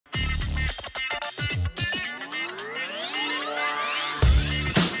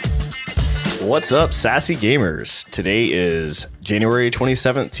What's up, sassy gamers? Today is January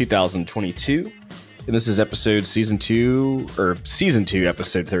 27th, 2022. And this is season 2,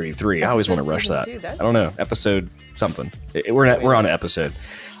 episode 33. I always want to rush that. I don't know, episode something. We're on an episode.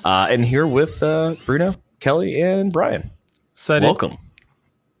 And here with Bruno, Kelly, and Brian. Welcome.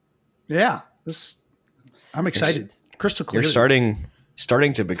 Yeah, I'm excited. Crystal clear. You're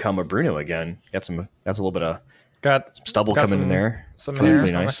starting to become a Bruno again. Got a little bit of some stubble coming in there. Some hair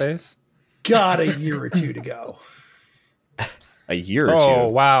really on nice. my face. Got a year or two to go. A year or two. Oh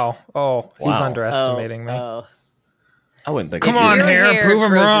wow! He's Wow. underestimating me. I wouldn't think. Come on, Your hair, prove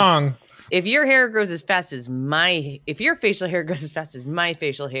him wrong. If your hair grows as fast as if your facial hair grows as fast as my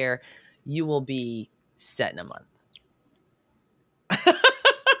facial hair, you will be set in a month.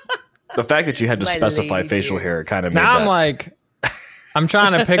 The fact that you had to My specify lady facial dear. hair kind of made Now that. I'm like, I'm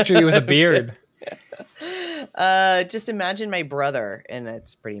trying to picture you with a beard. Just imagine my brother, and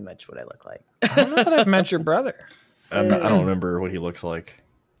that's pretty much what I look like. I don't know that I've met your brother. I don't remember what he looks like,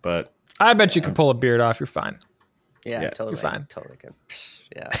 but I bet you could pull a beard off. You're fine. Yeah, totally. you're fine. Totally good.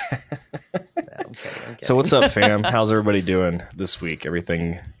 Yeah. I'm kidding. so what's up, fam? How's everybody doing this week?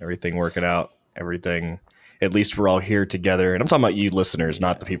 Everything working out? Everything. At least we're all here together, and I'm talking about you listeners,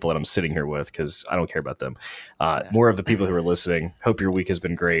 not the people that I'm sitting here with, because I don't care about them. More of the people who are listening. Hope your week has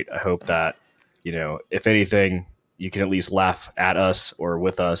been great. I hope that, if anything, you can at least laugh at us or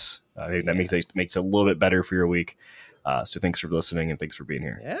with us. I think that makes it a little bit better for your week. So thanks for listening and thanks for being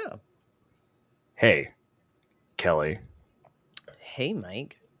here. Yeah. Hey, Kelly. Hey,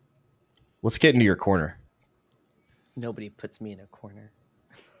 Mike. Let's get into your corner. Nobody puts me in a corner.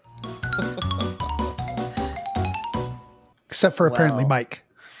 Except for apparently Well, Mike.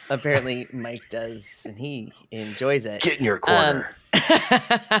 Apparently, Mike does, and he enjoys it. Get in your corner.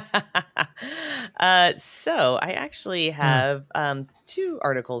 So I actually have two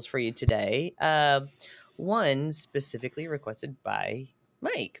articles for you today. One specifically requested by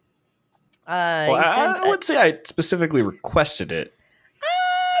Mike. I would say I specifically requested it.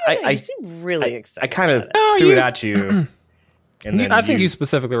 I seem really excited. I kind of about threw it at you. And then I think you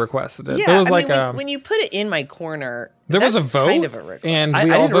specifically requested it. Yeah, There was when you put it in my corner, there was a that's vote, kind of a request. and I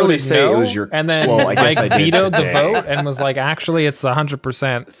we all didn't really voted say no, it was your- and then well, I guess Mike I did vetoed the today. vote and was like, actually, it's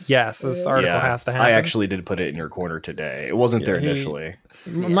 100% yes. This article has to happen. I actually did put it in your corner today. It wasn't there initially.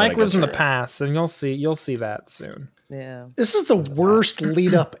 Mike I lives guess in the you're right. past, and you'll see that soon. Yeah. This is the worst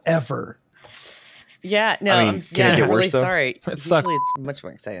lead up ever. Yeah, no, I mean, I'm can it get really worse, though? sorry. sucked. Usually it's much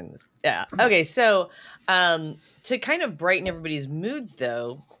more exciting than this. Yeah. Okay, so to kind of brighten everybody's moods,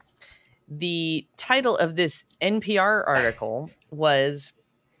 though, the title of this NPR article was,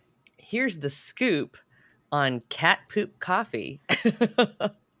 "Here's the scoop on cat poop coffee."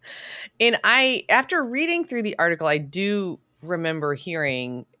 And after reading through the article, I remember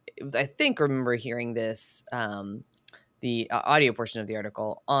hearing this, the audio portion of the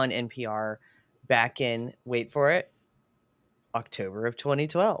article on NPR back in, wait for it, October of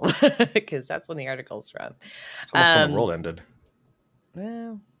 2012, because that's when the article's from. It's almost when the world ended.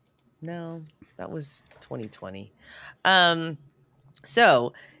 Well, no, that was 2020.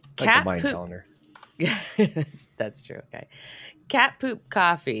 So Like cat the Mayan poop. calendar. That's true. Okay. Cat poop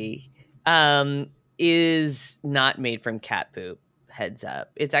coffee is not made from cat poop. Heads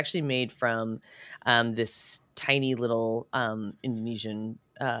up. It's actually made from this tiny little Indonesian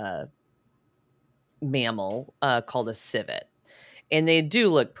mammal called a civet. And they do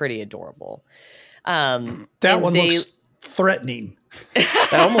look pretty adorable. That one looks threatening.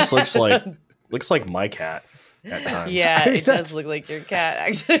 That almost looks like my cat at times. Yeah, it That's- does look like your cat,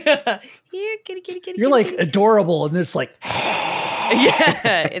 actually. Here, kitty, kitty, kitty. You're like kitty. adorable, and it's like,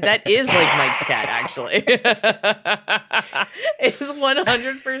 Yeah, that is like Mike's cat, actually. It's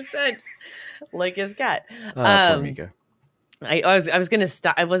 100% like his cat. Poor Mika. I was gonna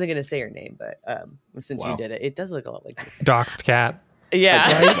stop. I wasn't gonna say her name, but since Wow. you did it, it does look a lot like. Doxed cat.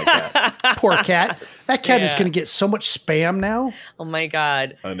 Yeah. poor cat. That cat is Yeah. going to get so much spam now. Oh my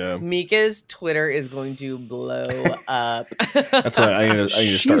God. I know. Mika's Twitter is going to blow up. That's why I need to start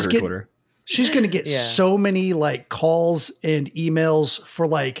She's her getting- Twitter. She's going to get Yeah. so many like calls and emails for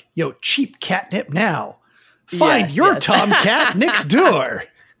like, cheap catnip now. Find Yes, your yes. tomcat next door.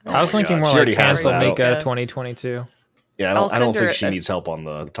 I was thinking God. more She like already has cancel that. Mika Yeah. 2022. Yeah, I'll I don't send her think she a- needs help on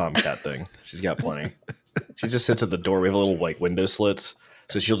the Tomcat thing. She's got plenty. She just sits at the door. We have a little like window slits,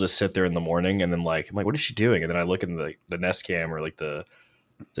 so she'll just sit there in the morning, and then I'm like, what is she doing? And then I look in the Nest Cam or like is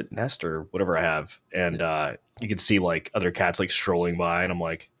it Nest or whatever I have, and you can see like other cats like strolling by, and I'm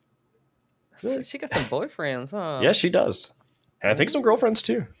like, She got some boyfriends, huh? yeah, she does, and I think some girlfriends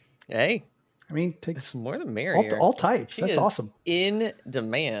too. Hey, I mean, take it's more than merrier. all types. She That's is awesome. In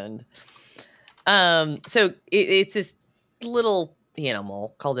demand. So it's this little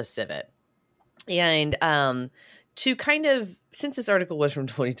animal called a civet. And to kind of, since this article was from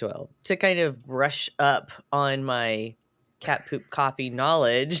 2012, to kind of brush up on my cat poop coffee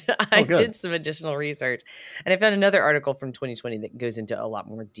knowledge, I did some additional research. And I found another article from 2020 that goes into a lot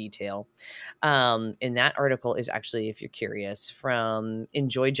more detail. And that article is actually, if you're curious, from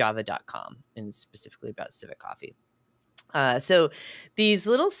enjoyjava.com, and it's specifically about civet coffee. So these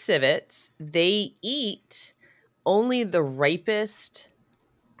little civets, they eat only the ripest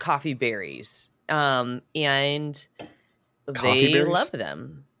coffee berries, and they love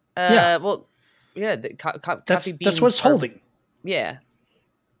them. Well, yeah, the coffee beans. That's what's holding. Yeah,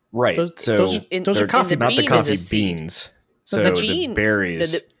 right. Those are coffee, not the coffee beans. So the the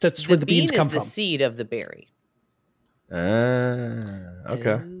berries. That's where the beans come from. The seed of the berry.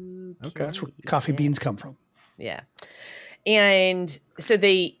 Okay. That's where coffee beans come from. Yeah. And so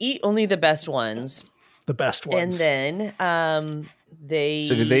they eat only the best ones. The best ones. And then they...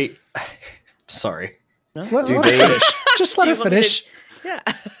 So do they... Sorry. No? Do they... Finish. Just let her finish. Yeah.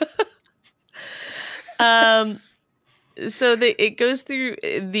 So it goes through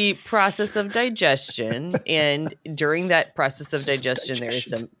the process of digestion. And during that process of digestion, there is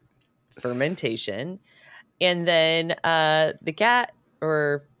some fermentation. And then the cat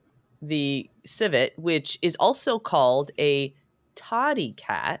or the civet, which is also called a toddy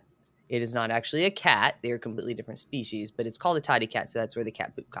cat. It is not actually a cat. They're a completely different species, but it's called a toddy cat. So that's where the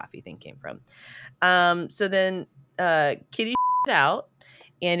cat poop coffee thing came from. So then kitty out,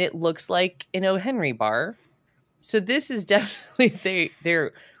 and it looks like an O. Henry bar. So this is definitely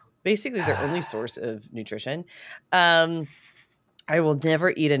they're basically their only source of nutrition. I will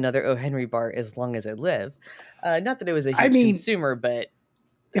never eat another O. Henry bar as long as I live. Not that I was a huge consumer, but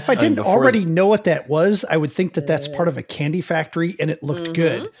if I didn't already know what that was, I would think that that's part of a candy factory, and it looked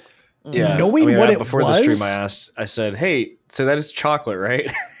good. Yeah, knowing what it before was, the stream, I said, "Hey, so that is chocolate, right?"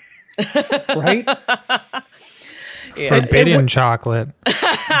 Right? Forbidden chocolate.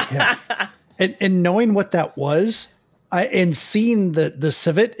 Yeah. And knowing what that was, and seeing the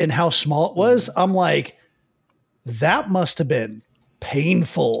civet and how small it was, I'm like, that must have been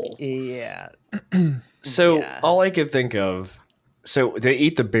painful. Yeah. So all I could think of, so they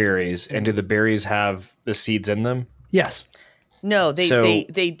eat the berries, and do the berries have the seeds in them? Yes. No, they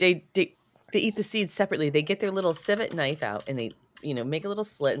eat the seeds separately. They get their little civet knife out, and they make a little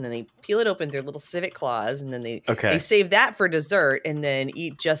slit, and then they peel it open, their little civet claws, and then they save that for dessert, and then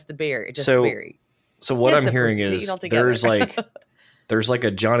eat just the berry. The berry. So what I'm hearing is there's like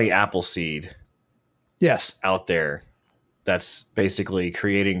a Johnny Appleseed, yes, out there that's basically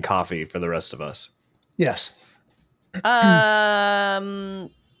creating coffee for the rest of us. Yes.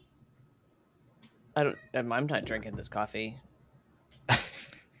 I'm not drinking this coffee.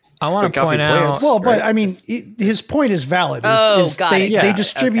 I want to point out. Well, but I mean, his point is valid. They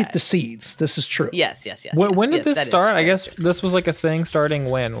distribute the seeds. This is true. Yes. When did this start? I guess this was like a thing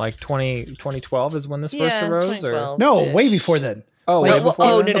starting when, like 2012 is when this first arose, or no, way before then. Oh, no.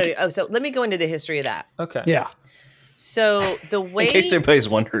 Oh, so let me go into the history of that. Okay. Yeah. So the way, in case anybody's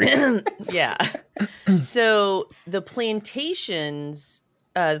wondering, yeah. So the plantation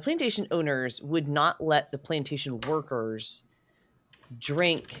owners would not let the plantation workers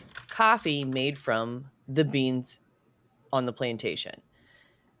drink coffee made from the beans on the plantation.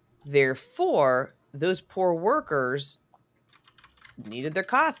 Therefore, those poor workers needed their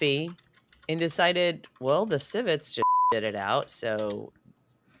coffee and decided, well, the civets just did it out, so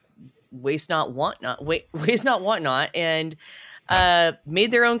waste not, want not, and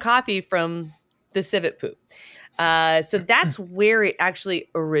made their own coffee from the civet poop. So that's where it actually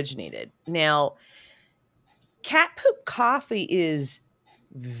originated. Now, cat poop coffee is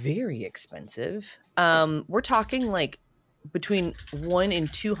very expensive. We're talking like between $100 and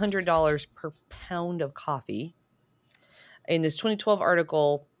 $200 per pound of coffee. In this 2012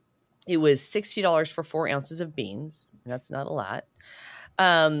 article, it was $60 for 4 ounces of beans. That's not a lot.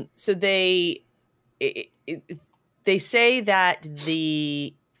 So they say that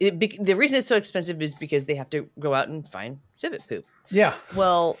the reason it's so expensive is because they have to go out and find civet poop. Yeah.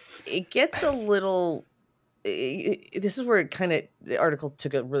 Well, it gets a little. This is where the article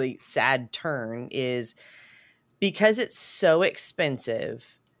took a really sad turn, is because it's so expensive.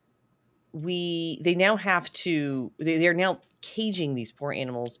 They're now caging these poor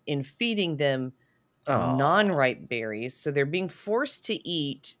animals and feeding them non-ripe berries. So they're being forced to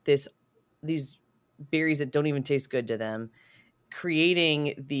eat these berries that don't even taste good to them,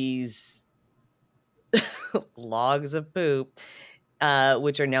 creating these logs of poop,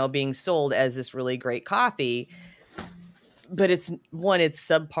 which are now being sold as this really great coffee. But it's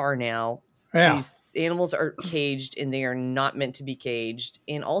subpar now. Yeah. These animals are caged and they are not meant to be caged.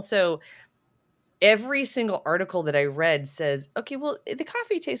 And also, every single article that I read says, okay, well, the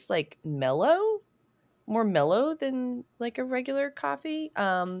coffee tastes like more mellow than like a regular coffee.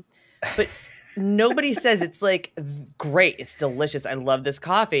 But nobody says it's like great. It's delicious. I love this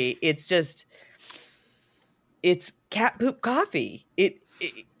coffee. It's just, it's cat poop coffee. And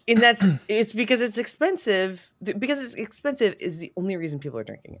it's because it's expensive. Because it's expensive is the only reason people are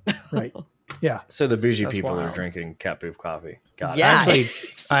drinking it. Right. Yeah. So the bougie people wild. are drinking cat poop coffee. Got Yeah, it.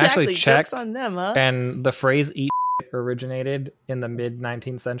 I actually Jokes checked, on them, huh? and the phrase "eat" originated in the mid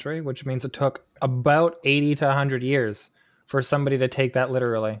 19th century, which means it took about 80 to 100 years for somebody to take that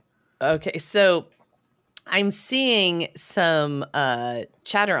literally. Okay, so I'm seeing some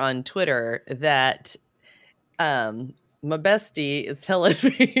chatter on Twitter that my bestie is telling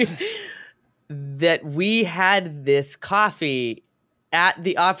me that we had this coffee at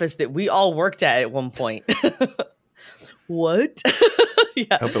the office that we all worked at one point. What?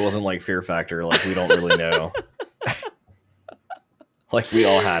 I hope it wasn't like Fear Factor. Like we don't really know. Like we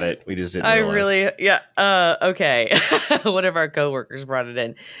all had it. We just didn't realize. Okay. One of our coworkers brought it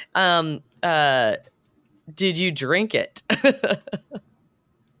in. Did you drink it?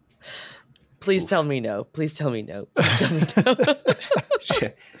 Please tell me no. Please tell me no. Please tell me no.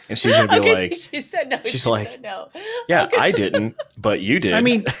 And she's gonna be like, she said no. She's she like, said no. yeah, I didn't, but you did. I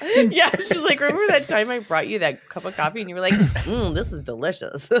mean, Yeah, she's like, remember that time I brought you that cup of coffee and you were like, this is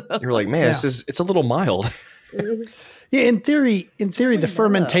delicious. you're like, man, it's a little mild. yeah, in theory, really the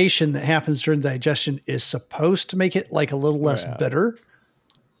fermentation that happens during digestion is supposed to make it like a little less bitter.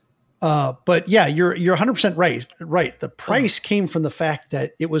 But yeah, you're 100% right. Right. The price came from the fact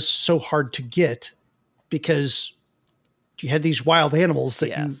that it was so hard to get because you had these wild animals that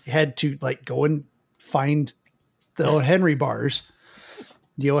you had to like go and find the O. Henry bars,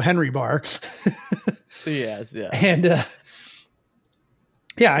 the O. Henry bar. Yes. Yeah. And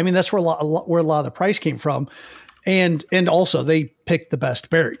yeah, I mean, that's where a lot of the price came from. And also they picked the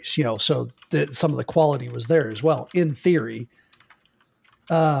best berries, so some of the quality was there as well, in theory.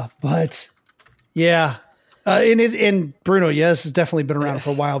 But yeah, and Bruno, this has definitely been around for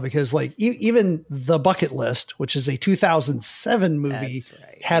a while because like even The Bucket List, which is a 2007 movie,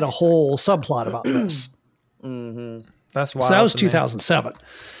 had a whole subplot about this. Mm-hmm. That's wild. So that was 2007.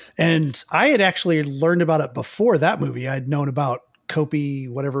 And I had actually learned about it before that movie. I'd known about Kopi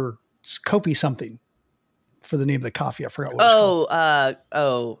something for the name of the coffee. I forgot what it was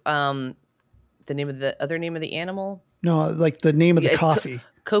called. The name of the animal? No, like the name of the coffee.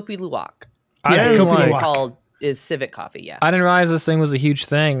 Kopi Luwak. Is civet coffee. Yeah. I didn't realize this thing was a huge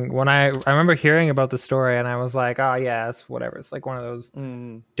thing. When I remember hearing about the story and I was like, oh yeah, it's whatever. It's like one of those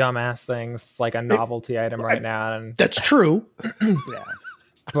dumbass things. It's like a novelty item right now. And that's true. Yeah.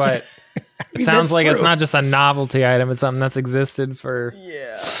 But it sounds like it's not just a novelty item. It's something that's existed for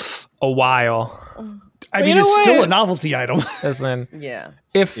a while. I mean, it's still a novelty item. Listen,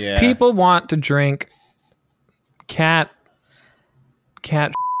 if people want to drink cat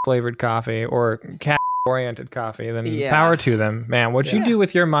flavored coffee or cat oriented coffee, then power to them, man. What you do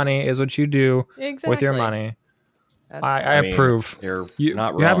with your money is what you do with your money. I approve. You're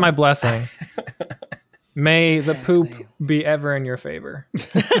not wrong. You have my blessing. May the poop be ever in your favor.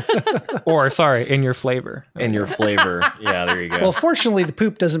 Or, sorry, in your flavor. In your flavor. Yeah, there you go. Well, fortunately, the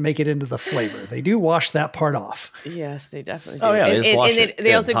poop doesn't make it into the flavor. They do wash that part off. Yes, they definitely do. Oh, yeah, they just wash it.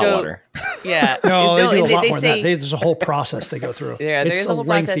 They also go... Water. Yeah. No, they do a lot more than that. There's a whole process they go through. Yeah, there's a whole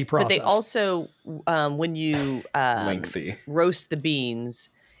lengthy process. But they also, when you roast the beans,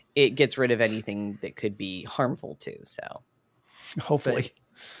 it gets rid of anything that could be harmful too. So hopefully.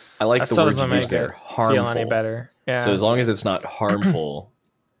 I like the words you use there. Harmful. Feel any better? Yeah. So as long as it's not harmful,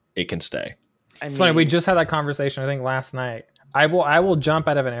 it can stay. It's funny. We just had that conversation. I think last night. I will jump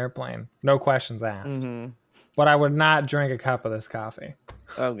out of an airplane, no questions asked. But I would not drink a cup of this coffee.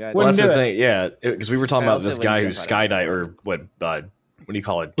 Oh god. Well, that's the thing. Yeah, because we were talking about this guy who's skydive or what do you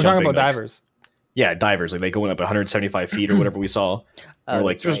call it? We're talking about divers. Yeah, divers. Like they go up 175 feet or whatever we saw. We're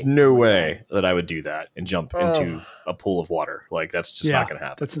like, there's no way that I would do that and jump into a pool of water. Like that's just not going to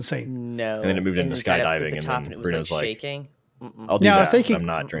happen. That's insane. No. And then it moved into skydiving, and then Bruno's like, shaking. I'll do that. I'm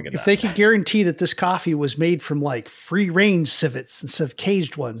not drinking that. If they could guarantee that this coffee was made from like free range civets instead of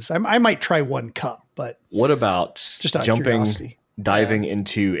caged ones, I might try one cup. But what about just diving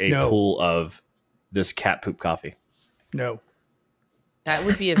into a pool of this cat poop coffee? No. That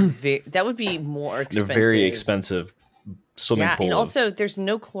would be that would be more expensive. They're very expensive swimming pool. And also there's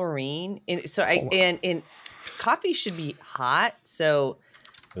no chlorine. And so and coffee should be hot. So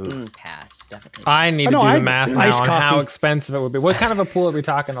Pass, definitely. I need to do the math now iced on coffee. how expensive it would be. What kind of a pool are we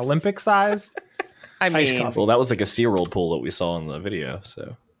talking? Olympic sized? I mean, Well, that was like a SeaWorld pool that we saw in the video.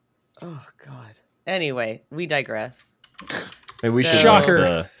 So oh god. Anyway, we digress. maybe we should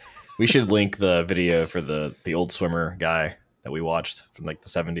Shocker. we should link the video for the old swimmer guy that we watched from like the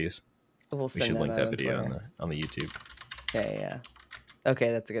 70s. We'll We send should link out that on video Twitter. on the YouTube. Yeah.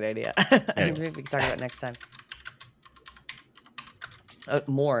 Okay, that's a good idea. Anyway. Maybe we can talk about it next time.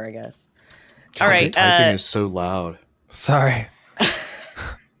 More, I guess. All God, right. the typing is so loud. Sorry.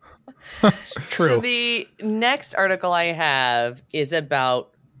 True. So the next article I have is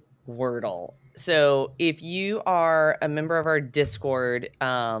about Wordle. So if you are a member of our Discord,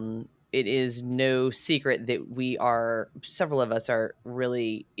 it is no secret that several of us are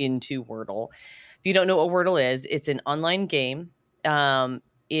really into Wordle. If you don't know what Wordle is, it's an online game. You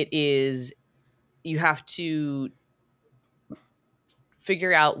have to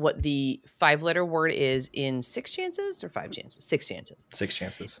figure out what the 5-letter word is in 6 chances or 5 chances? 6 chances. 6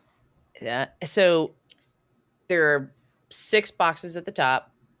 chances. Yeah. So there are 6 boxes at the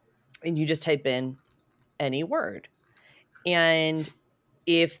top, and you just type in any word. And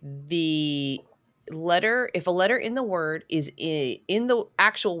if a letter in the word is in the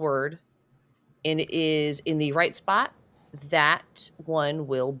actual word and it is in the right spot, that letter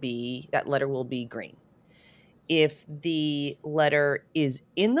will be green. If the letter is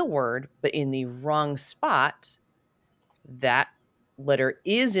in the word but in the wrong spot, that letter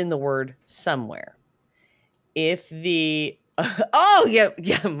is in the word somewhere. If the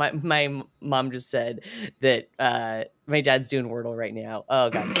my mom just said that my dad's doing Wordle right now. Oh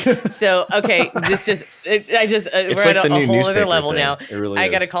god. So okay, we're like at the a new whole other newspaper level thing. now. It really I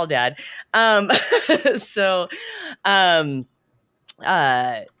is. gotta call dad.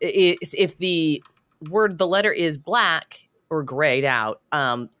 If the letter is black or grayed out,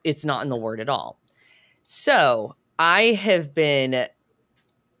 it's not in the word at all. So I have been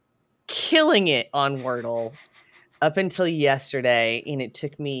killing it on Wordle up until yesterday, and it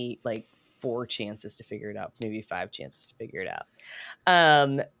took me like 4 chances to figure it out, maybe 5 chances to figure it out.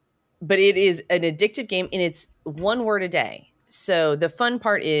 But it is an addictive game, and it's 1 word a day. So the fun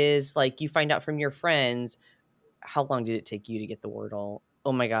part is like you find out from your friends, how long did it take you to get the Wordle?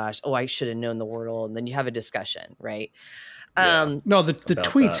 Oh my gosh. Oh, I should have known the Wordle. And then you have a discussion, right? No, the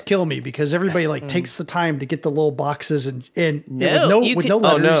tweets kill me because everybody takes the time to get the little boxes and with no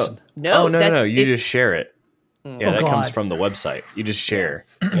letters. No. You just share it. Yeah, that comes God. from the website. You just share.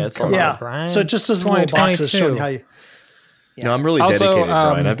 Yes. Yeah, it's all Yeah. Brian. So it just does little boxes 2022. showing how you. No, I'm really Also, dedicated,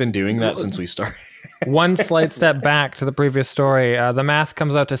 Brian. I've been doing that since we started. One slight step back to the previous story. The math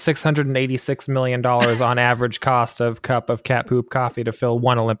comes out to $686 million on average cost of cup of cat poop coffee to fill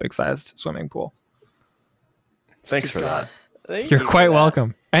 1 Olympic-sized swimming pool. Thanks for that. You're quite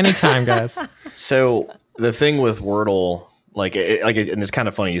welcome. Anytime, guys. So the thing with Wordle, and it's kind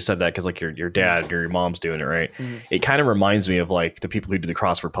of funny you said that because like your dad or your mom's doing it, right? Mm-hmm. It kind of reminds me of like the people who do the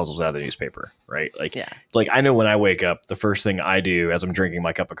crossword puzzles out of the newspaper, right? Like I know when I wake up, the first thing I do as I'm drinking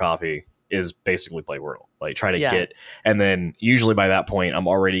my cup of coffee is basically play Wordle, like try to get, and then usually by that point I'm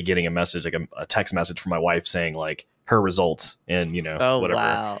already getting a message, like a text message from my wife saying like her results and whatever,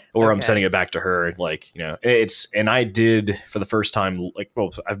 wow. or I'm sending it back to her, like and I did for the first time,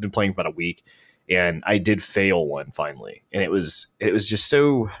 I've been playing for about a week. And I did fail one finally, and it was just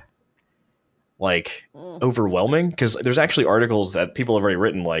so like overwhelming because there's actually articles that people have already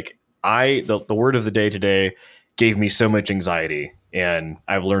written. Like the word of the day today gave me so much anxiety, and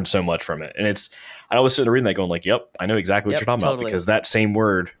I've learned so much from it. And I was sitting there reading that, going like, "Yep, I know exactly what you're talking about," because that same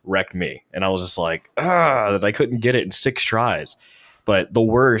word wrecked me, and I was just like, that I couldn't get it in 6 tries. But the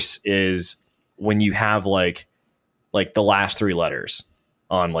worst is when you have like the last 3 letters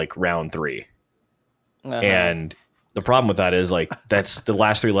on like round 3. Uh-huh. And the problem with that is like that's the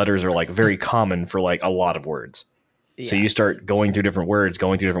last 3 letters are like very common for like a lot of words. Yes. So you start going through different words,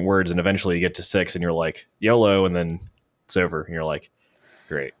 and eventually you get to 6 and you're like YOLO, and then it's over and you're like,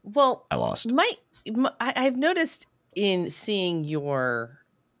 great. Well, I lost. I've noticed in seeing your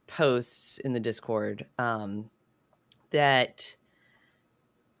posts in the Discord that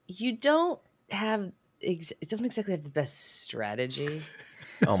you don't exactly have the best strategy.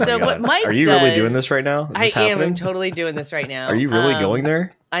 Oh my so God. what Mike Are you really doing this right now? I am. I'm totally doing this right now. Are you really going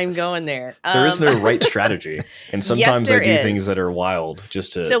there? I'm going there. There is no right strategy, and sometimes I do things that are wild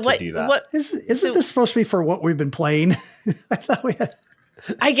just to do that. Isn't this supposed to be for what we've been playing? I thought we had.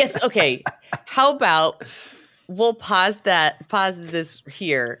 I guess. Okay. How about we'll pause this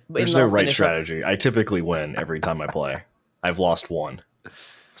here. There's no right strategy. I typically win every time I play. I've lost 1.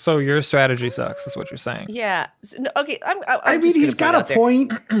 So your strategy sucks, is what you're saying. Yeah. So, no, okay. I mean, he's got a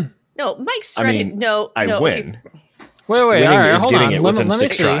point. No, Mike's strategy. I win. Okay. Wait. Winning All right, is hold getting on. it Let within me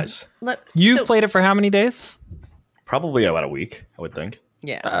 6 see. tries. You've played it for how many days? Probably about a week, I would think.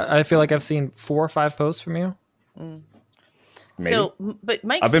 Yeah. I feel like I've seen 4 or 5 posts from you. Maybe. So, but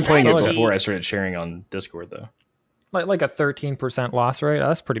Mike's I've been playing it strategy- before I started sharing on Discord, though. Like a 13% loss rate.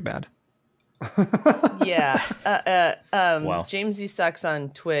 That's pretty bad. Yeah. Wow. Jamesy Sucks on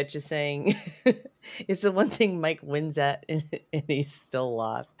Twitch is saying it's the one thing Mike wins at and he's still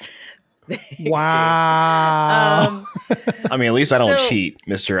lost. Thanks, Wow. I mean, at least I don't So- cheat,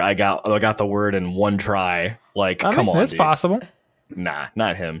 mister. I got the word in 1 try. Like, I come mean, on, it's dude. possible. Nah,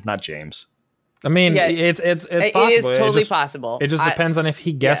 not him. Not James. I mean, Yeah, it's possible. It is totally just, possible. It just depends on if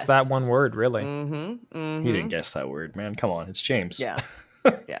he guessed yes. that one word, really. He didn't guess that word, man. Come on, it's James. Yeah.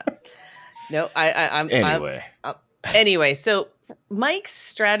 Yeah. No, I'm Anyway. Anyway, so Mike's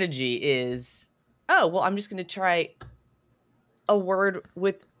strategy is, I'm just going to try a word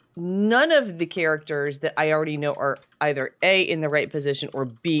with none of the characters that I already know are either A, in the right position, or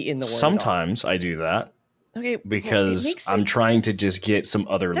B, in the word. Sometimes I do that Okay, because I'm trying to just get some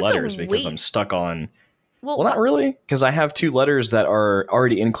other that's a letters because I'm waste. stuck on. Well, Well, not really, because I have 2 letters that are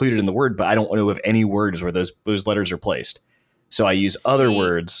already included in the word, but I don't know of any words where those letters are placed. So I use other See?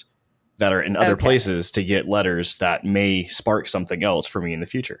 words that are in other Okay. places to get letters that may spark something else for me in the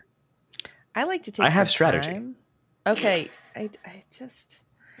future. I like to take. I have the strategy. time. Okay,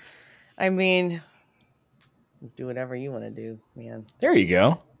 I mean, do whatever you want to do, man. There you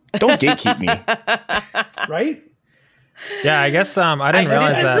go. Don't gatekeep me. Right? Yeah, I guess I didn't realize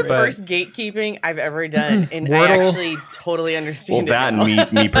this is that. the but first gatekeeping I've ever done, and I Wordle. actually totally Well, understand that it now.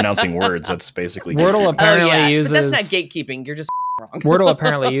 and me pronouncing words. That's basically Wordle gatekeeping. apparently uses. but that's not gatekeeping. You're just wrong. Wordle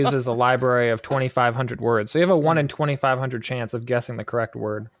apparently uses a library of 2,500 words, so you have a 1 in 2,500 chance of guessing the correct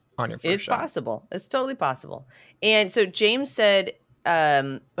word on your first It's shot. possible. It's totally possible. And so James said,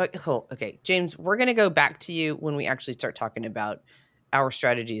 okay, James, we're going to go back to you when we actually start talking about our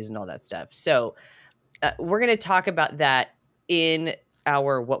strategies and all that stuff. So we're going to talk about that in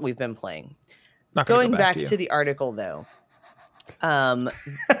our what we've been playing. Not gonna Going go back you. to the article, though.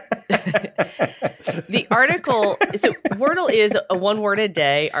 The article, so Wordle is a 1 word a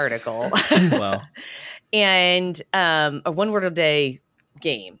day article. Wow. And a 1 word a day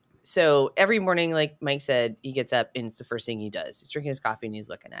game. So every morning, like Mike said, he gets up and it's the first thing he does. He's drinking his coffee and he's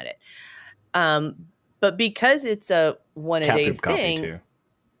looking at it. But because it's a 1 a Cat day poop coffee thing, too.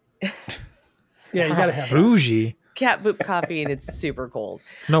 Yeah, you got to have that. Bougie. cat poop coffee, and it's super cold.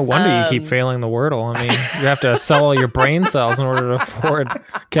 No wonder you keep failing the Wordle. I mean, you have to sell all your brain cells in order to afford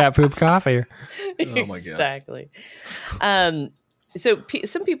cat poop coffee. Oh my god. Exactly. So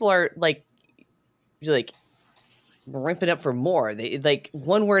some people are like ramping up for more. They like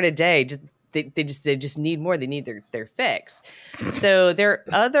 1 word a day. They just need more. They need their fix. So there are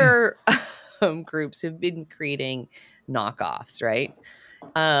other groups who've been creating knockoffs, right?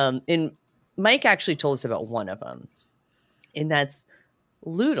 And Mike actually told us about one of them, and that's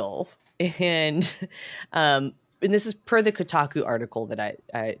Loodle. And this is per the Kotaku article that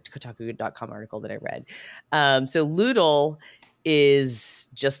Kotaku.com article that I read. So Loodle is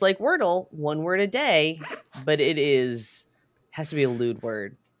just like Wordle, 1 word a day, but it has to be a lewd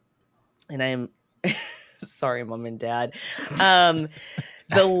word. And I'm sorry, Mom and Dad.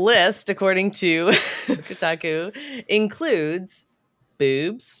 The list, according to Kotaku, includes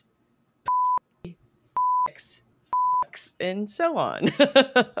boobs, and so on.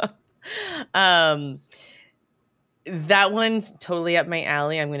 That one's totally up my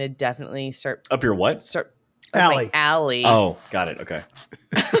alley. I'm going to definitely start Up your what? Alley. my alley. Oh, got it. Okay.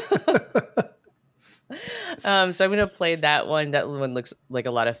 So I'm going to play that one. That one looks like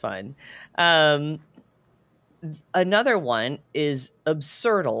a lot of fun. Another one is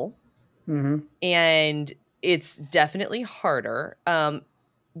Absurdle. And it's definitely harder.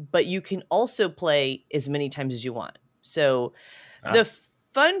 But you can also play as many times as you want. So the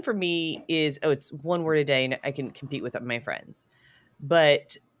fun for me is, it's 1 word a day and I can compete with my friends.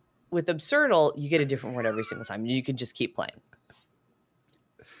 But with Absurdle, you get a different word every single time. You can just keep playing.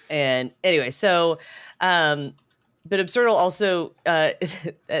 And anyway, so, but Absurdle also,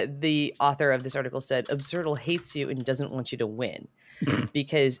 the author of this article said, Absurdle hates you and doesn't want you to win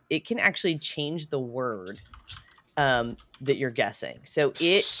because it can actually change the word that you're guessing. So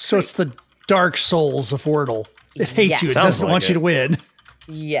it's the Dark Souls of Wordle. It hates Yes. you. It Sounds doesn't like want you it. to win.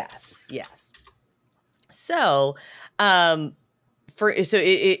 Yes. So,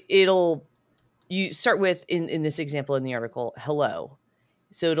 it'll you start with in this example in the article, hello.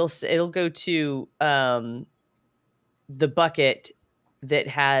 So it'll go to the bucket that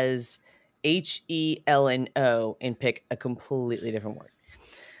has HELNO and pick a completely different word.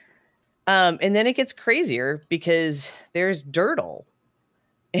 And then it gets crazier because there's Durdle.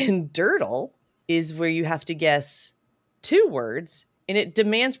 And Durdle is where you have to guess 2 words, and it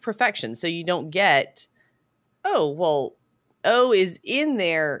demands perfection. So you don't get, oh, well, O is in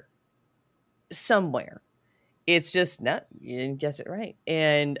there somewhere. It's just, no, you didn't guess it right.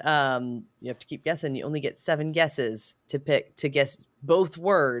 And you have to keep guessing. You only get 7 guesses to guess both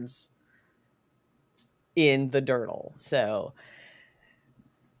words in the Durdle. So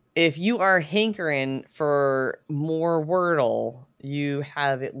if you are hankering for more Wordle, you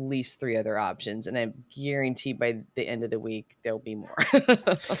have at least 3 other options, and I guarantee by the end of the week there'll be more.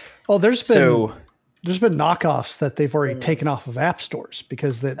 Well, there's been knockoffs that they've already taken off of app stores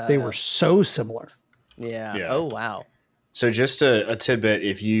because they were so similar. Yeah. Oh, wow. So just a tidbit,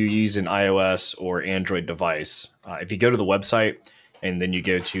 if you use an iOS or Android device, if you go to the website and then you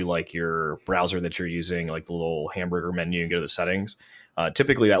go to like your browser that you're using, like the little hamburger menu, and go to the settings,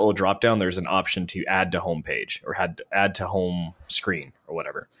 typically that little drop down, there's an option to add to home page or add to home screen or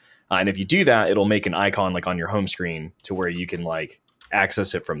whatever. And if you do that, it'll make an icon like on your home screen to where you can like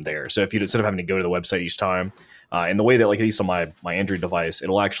access it from there. So if you, instead of having to go to the website each time, and the way that like at least on my Android device,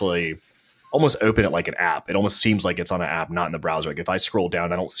 it'll actually almost open it like an app. It almost seems like it's on an app, not in the browser. Like if I scroll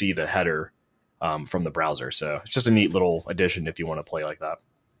down, I don't see the header from the browser. So it's just a neat little addition if you want to play like that.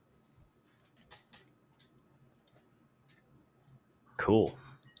 Cool.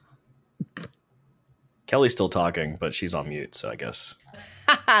 Kelly's still talking, but she's on mute, so I guess.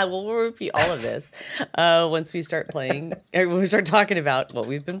 Well, we'll repeat all of this once we start playing, or when we start talking about what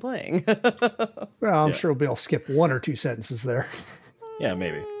we've been playing. Well, I'm sure we'll be able to skip 1 or 2 sentences there. Yeah,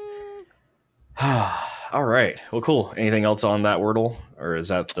 maybe. All right. Well, cool. Anything else on that Wordle, or is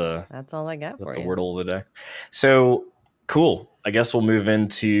that that's all I got for you. The Wordle of the day? So cool. I guess we'll move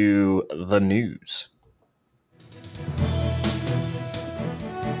into the news.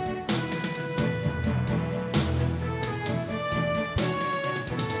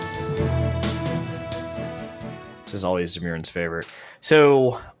 This is always Demiran's favorite.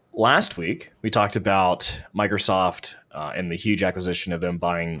 So last week we talked about Microsoft and the huge acquisition of them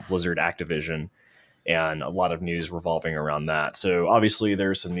buying Blizzard Activision, and a lot of news revolving around that. So obviously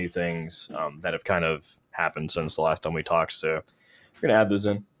there's some new things that have kind of happened since the last time we talked. So we're going to add those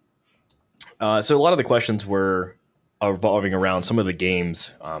in. So a lot of the questions were revolving around some of the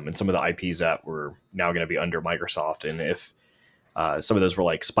games and some of the IPs that were now going to be under Microsoft. And if some of those were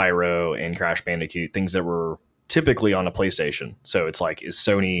like Spyro and Crash Bandicoot, things that were typically on a PlayStation. So it's like, is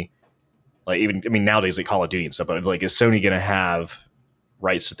Sony, like, even, I mean, nowadays like Call of Duty and stuff, but it's like, is Sony going to have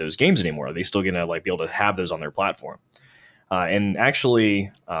rights to those games anymore? Are they still going to like be able to have those on their platform? And actually,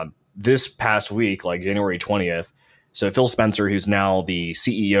 this past week, like January 20th, so Phil Spencer, who's now the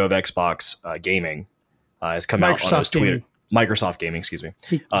CEO of Xbox Gaming, has come out on his Twitter. Microsoft Gaming, excuse me.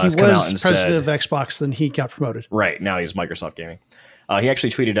 He was president of Xbox, then he got promoted. Right, now he's Microsoft Gaming. He actually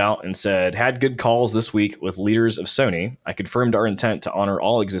tweeted out and said, "Had good calls this week with leaders of Sony. I confirmed our intent to honor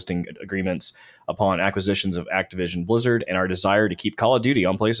all existing agreements upon acquisitions of Activision Blizzard and our desire to keep Call of Duty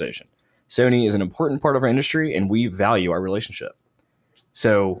on PlayStation. Sony is an important part of our industry and we value our relationship."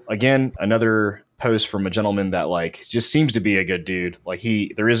 So again, another post from a gentleman that like just seems to be a good dude. Like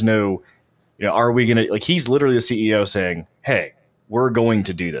there is no, are we going to, like, he's literally the CEO saying, hey, we're going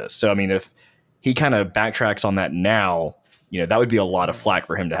to do this. So, I mean, if he kind of backtracks on that now, that would be a lot of flack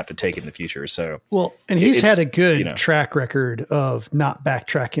for him to have to take in the future. So, well, and he's had a good track record of not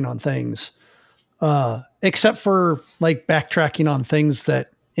backtracking on things, except for like backtracking on things that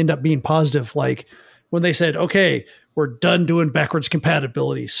end up being positive. Like when they said, okay, we're done doing backwards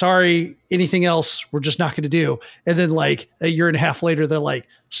compatibility. Sorry, anything else we're just not going to do. And then like a year and a half later, they're like,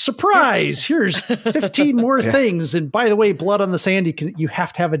 surprise, here's 15 more things. And by the way, Blood on the Sand, you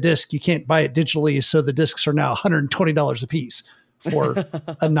have to have a disc. You can't buy it digitally. So the discs are now $120 a piece for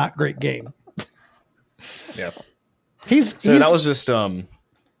a not great game. Yeah. That was just, I'll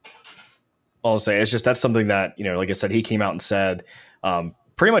say it's just, that's something that, like I said, he came out and said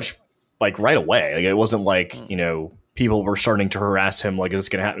pretty much like right away. Like it wasn't like, people were starting to harass him. Like, is this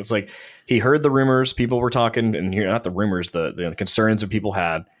going to happen? It's like he heard the rumors, people were talking, and not the rumors, the concerns that people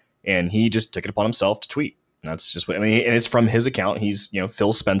had, and he just took it upon himself to tweet. And that's just what I mean. And it's from his account. He's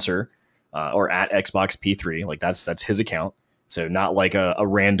Phil Spencer or at Xbox P3. Like that's his account. So not like a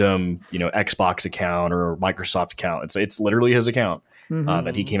random Xbox account or Microsoft account. It's literally his account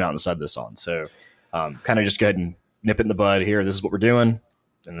that he came out and said this on. So kind of just go ahead and nip it in the bud here. This is what we're doing,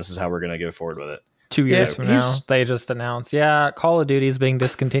 and this is how we're going to go forward with it. 2 years from now, they just announced, Call of Duty is being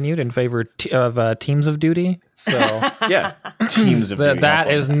discontinued in favor of Teams of Duty. So yeah, Teams of Duty. That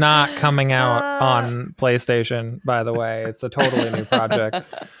is not coming out on PlayStation, by the way. It's a totally new project.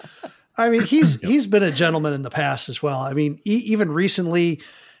 I mean, he's been a gentleman in the past as well. I mean, even recently,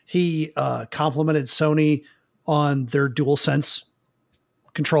 he complimented Sony on their DualSense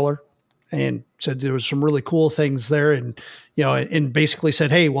controller and said there was some really cool things there, and and basically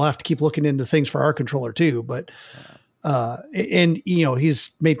said, hey, we'll have to keep looking into things for our controller too. But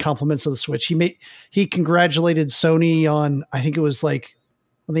he's made compliments of the Switch. He congratulated Sony on, I think it was like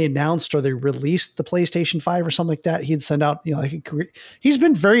when they announced or they released the PlayStation 5 or something like that. He'd send out, he's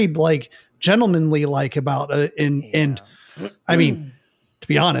been very like gentlemanly like about it. And I mean, to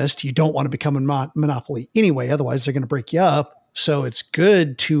be honest, you don't want to become a monopoly anyway, otherwise they're going to break you up. So it's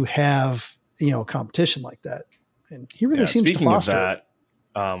good to have, competition like that. And he really seems to foster. Speaking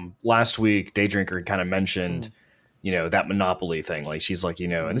of that, last week, Daydrinker kind of mentioned, that monopoly thing. Like, she's like,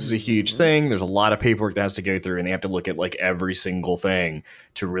 and this is a huge thing. There's a lot of paperwork that has to go through, and they have to look at like every single thing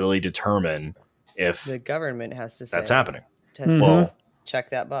to really determine if the government has to say that's happening. Well,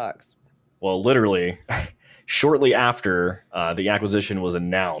 check that box. Well, literally, shortly after the acquisition was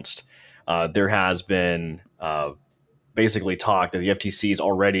announced, there has been basically talk that the FTC is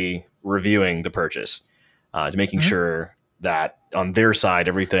already reviewing the purchase to making sure that on their side,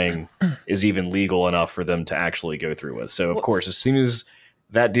 everything is even legal enough for them to actually go through with. So, of course, as soon as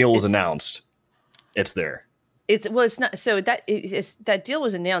that deal was announced, it's there. It's not. So that deal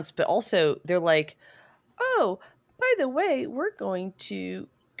was announced, but also they're like, oh, by the way, we're going to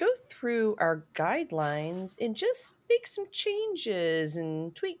go through our guidelines and just make some changes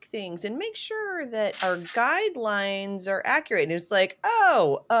and tweak things and make sure that our guidelines are accurate. And it's like,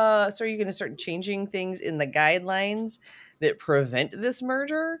 so are you going to start changing things in the guidelines that prevent this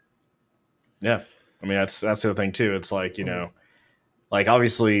merger? Yeah. I mean, that's the other thing too. It's like, like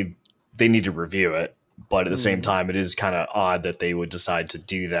obviously they need to review it, but at the same time, it is kind of odd that they would decide to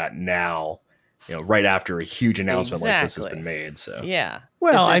do that now, right after a huge announcement like this has been made. So, yeah.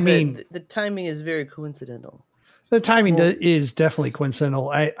 Well, I mean, the timing is very coincidental. The timing is definitely coincidental.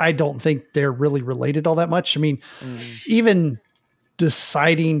 I don't think they're really related all that much. I mean, even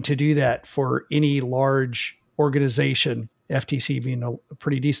deciding to do that for any large organization, FTC being a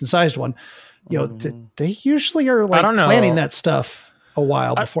pretty decent sized one, they usually are like planning that stuff a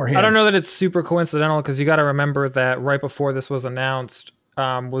while beforehand. I don't know that it's super coincidental, because you got to remember that right before this was announced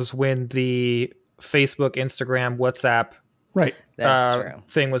was when the Facebook, Instagram, WhatsApp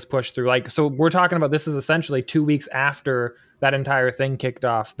thing was pushed through. Like, so we're talking about, this is essentially 2 weeks after that entire thing kicked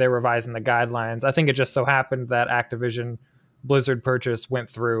off. They're revising the guidelines. I think it just so happened that Activision Blizzard purchase went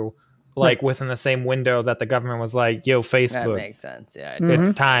through within the same window that the government was like, yo, Facebook. That makes sense. Yeah.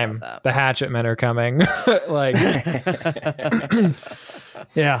 It's time. The hatchet men are coming. Like,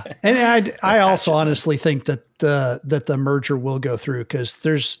 yeah. And I also honestly think that the merger will go through, because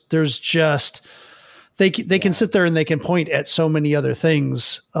there's just, they can sit there and they can point at so many other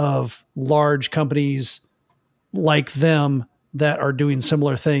things of large companies like them that are doing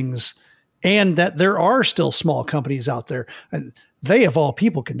similar things, and that there are still small companies out there. And they, of all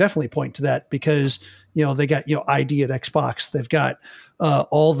people, can definitely point to that, because, they got, ID at Xbox. They've got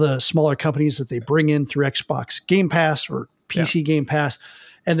all the smaller companies that they bring in through Xbox Game Pass or PC Game Pass.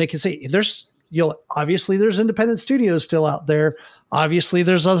 And they can say there's, obviously there's independent studios still out there. Obviously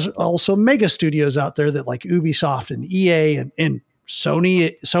there's also mega studios out there that like Ubisoft and EA and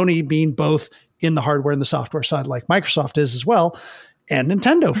Sony being both in the hardware and the software side, like Microsoft is as well. And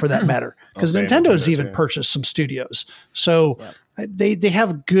Nintendo, for that matter, because Nintendo's even purchased some studios. So they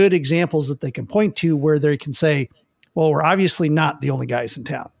have good examples that they can point to where they can say, well, we're obviously not the only guys in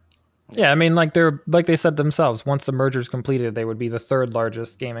town. Yeah, I mean, like they said themselves, once the merger's completed, they would be the third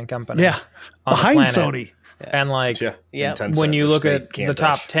largest gaming company. Yeah, behind Sony. And when you look at the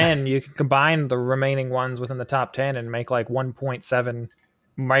top 10, you can combine the remaining ones within the top 10 and make like 1.7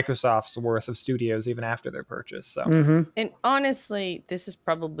 Microsoft's worth of studios even after their purchase. So, and honestly, this is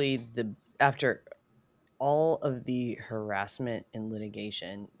probably after all of the harassment and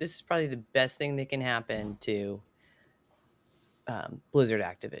litigation, this is probably the best thing that can happen to Blizzard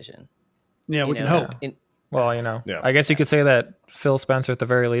Activision. Yeah, we can hope. I guess you could say that Phil Spencer, at the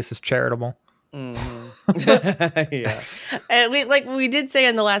very least, is charitable. Yeah, and we did say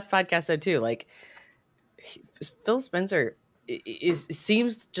in the last podcast though too, like Phil Spencer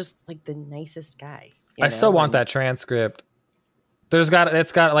seems just like the nicest guy. I still want that transcript.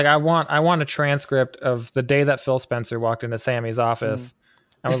 I want a transcript of the day that Phil Spencer walked into Sammy's office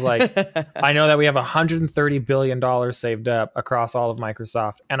I was like, I know that we have $130 billion saved up across all of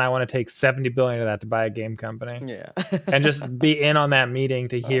Microsoft, and I want to take $70 billion of that to buy a game company. Yeah. And just be in on that meeting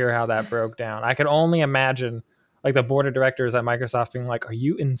to hear how that broke down. I could only imagine like the board of directors at Microsoft being like, are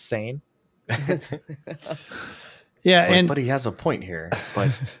you insane? Yeah. And but he has a point here,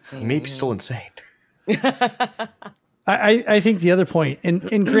 but he may be still insane. I think the other point,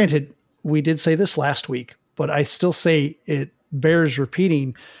 and granted, we did say this last week, but I still say it bears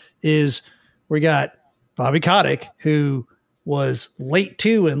repeating, is we got Bobby Kotick, who was late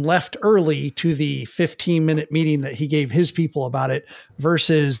to and left early to the 15-minute meeting that he gave his people about it,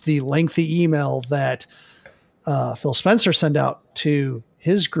 versus the lengthy email that Phil Spencer sent out to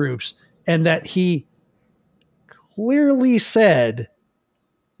his groups, and that he clearly said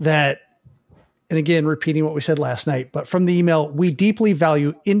that, and again, repeating what we said last night, but from the email, we deeply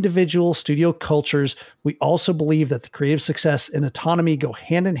value individual studio cultures. We also believe that the creative success and autonomy go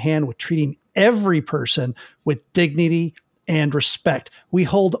hand in hand with treating every person with dignity and respect. We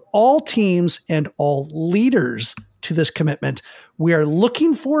hold all teams and all leaders to this commitment. We are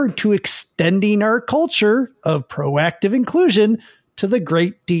looking forward to extending our culture of proactive inclusion to the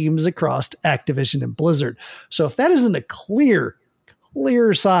great teams across Activision and Blizzard. So if that isn't a clear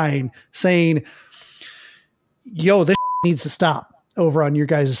sign saying, yo, this needs to stop over on your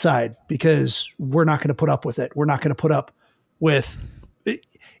guys' side, because we're not going to put up with it. We're not going to put up with,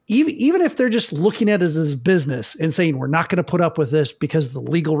 even if they're just looking at it as business and saying, we're not going to put up with this because of the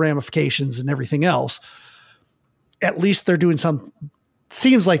legal ramifications and everything else, at least they're doing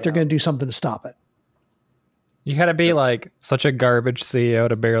seems like they're going to do something to stop it. You got to be like such a garbage CEO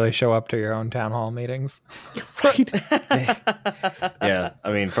to barely show up to your own town hall meetings. Right. Yeah.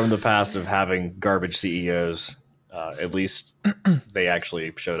 I mean, from the past of having garbage CEOs, at least they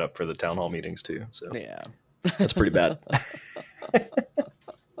actually showed up for the town hall meetings too. So Yeah. that's pretty bad.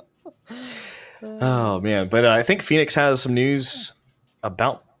 Oh man. But I think Phoenix has some news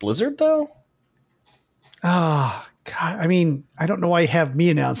about Blizzard though. Oh God. I mean, I don't know why you have me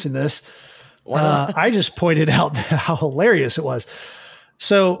announcing this. I just pointed out how hilarious it was.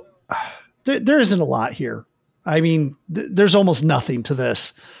 So there isn't a lot here. I mean, there's almost nothing to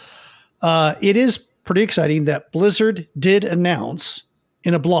this. It is pretty exciting that Blizzard did announce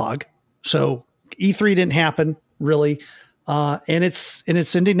in a blog. So E3 didn't happen really. And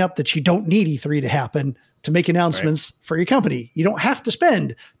it's ending up that you don't need E3 to happen to make announcements for your company. You don't have to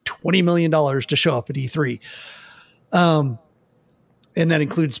spend $20 million to show up at E3. And that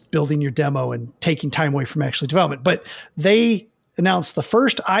includes building your demo and taking time away from actual development. But they announced the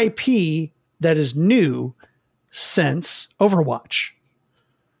first IP that is new since Overwatch.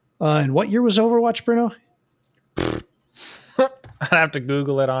 And what year was Overwatch, Bruno? I'd have to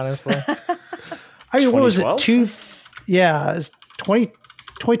Google it, honestly. I mean, what was it? It's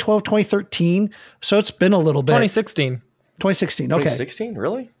 2012, 2013. So it's been a little bit. 2016. 2016. Okay. 2016?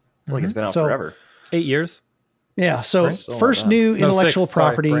 Really? Like it's been out forever. 8 years. Yeah. So first new intellectual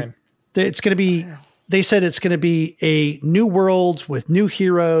property. It's going to be, they said it's going to be a new world with new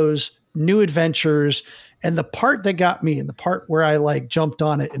heroes, new adventures. And the part that got me, and the part where I like jumped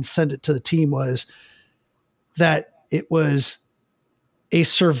on it and sent it to the team, was that it was a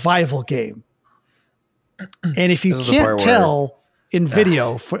survival game. And if you can't tell in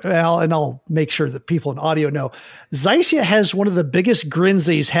video, and I'll make sure that people in audio know, Zycia has one of the biggest grins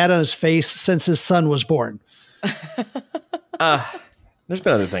that he's had on his face since his son was born. There's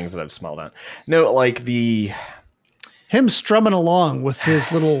been other things that I've smiled at. No, like him strumming along with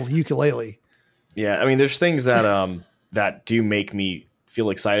his little ukulele. Yeah, I mean, there's things that that do make me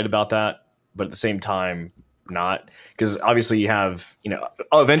feel excited about that, but at the same time, not, because obviously you have,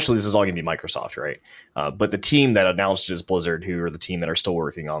 eventually this is all going to be Microsoft, right? But the team that announced it is Blizzard, who are the team that are still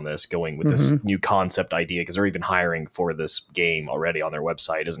working on this, going with this new concept idea, because they're even hiring for this game already on their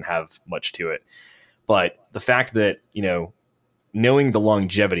website. It doesn't have much to it. But the fact that, knowing the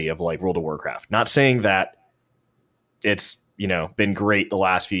longevity of like World of Warcraft, not saying that it's, been great the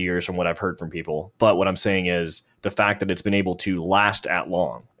last few years from what I've heard from people, but what I'm saying is the fact that it's been able to last at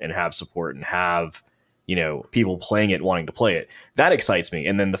long and have support and have, people playing it, wanting to play it, that excites me.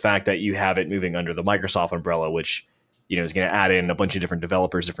 And then the fact that you have it moving under the Microsoft umbrella, which, is going to add in a bunch of different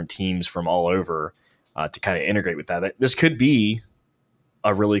developers, different teams from all over to kind of integrate with that. This could be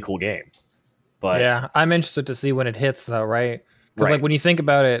a really cool game. But yeah, I'm interested to see when it hits though, right? Because like when you think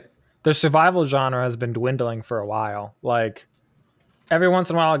about it, the survival genre has been dwindling for a while. Like every once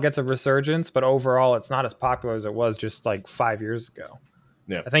in a while it gets a resurgence, but overall it's not as popular as it was just like 5 years ago.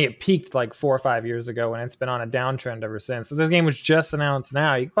 Yeah. I think it peaked like 4 or 5 years ago, and it's been on a downtrend ever since. So this game was just announced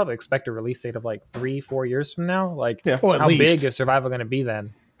now. You can probably expect a release date of like 3-4 years from now. Like, how big is Survival going to be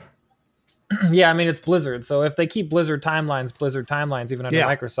then? Yeah, I mean, it's Blizzard. So if they keep Blizzard timelines, even under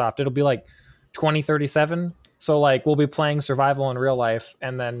Microsoft, it'll be like 2037. So like we'll be playing Survival in real life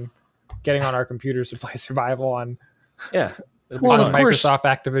and then getting on our computers to play Survival on Well, of course, Microsoft,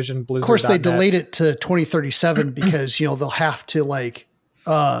 Activision, Blizzard. Of course, they delayed it to 2037 because they'll have to like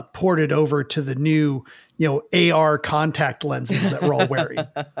port it over to the new AR contact lenses that we're all wearing.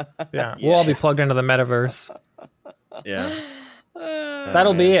 Yeah, we'll all be plugged into the metaverse. Yeah,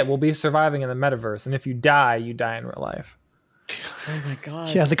 that'll be it. We'll be surviving in the metaverse, and if you die in real life. Oh my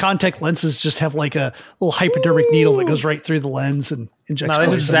god! Yeah, the contact lenses just have like a little hypodermic needle that goes right through the lens and injects. No,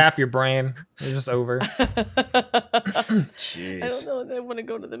 they just zap your brain. It's just over. Jeez. I don't know if I want to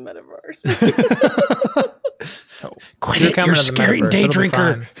go to the metaverse. Quit it! You're scaring day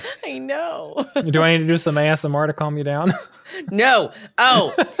drinker. I know. Do I need to do some ASMR to calm you down? No.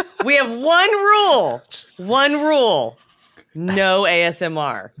 Oh, we have one rule. One rule. No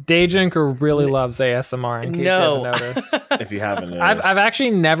ASMR. Day drinker really loves ASMR. In case you haven't noticed. If you haven't noticed. I've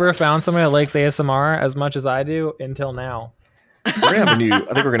actually never found somebody that likes ASMR as much as I do until now. We're gonna have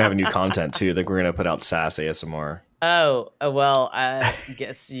I think we're gonna have a new content too. I think we're gonna put out SAS ASMR. Oh well, I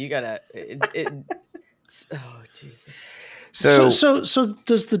guess you gotta. Oh Jesus. So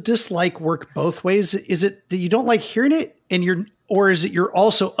does the dislike work both ways? Is it that you don't like hearing it, or is it you're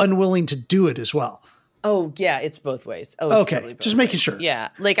also unwilling to do it as well? Oh yeah, it's both ways. Oh, okay, totally just making sure. Yeah,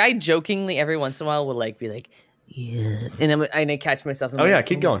 like I jokingly every once in a while will be like, yeah, and I catch myself.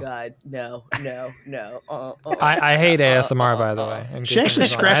 Keep going. God, no. I hate ASMR, by the way. She actually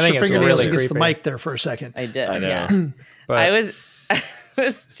scratched her fingernails against the mic there for a second. I did. I know. Yeah. But I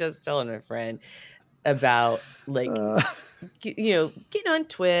was just telling a friend about like getting on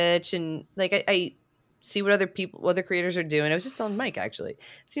Twitch and like I see what other creators are doing. I was just telling Mike actually,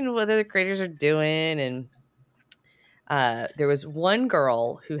 seeing what other creators are doing, and there was one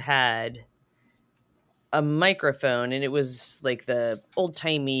girl who had a microphone, and it was like the old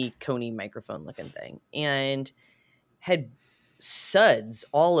timey Coney microphone looking thing, and had suds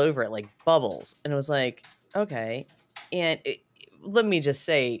all over it, like bubbles, and it was like, okay, and let me just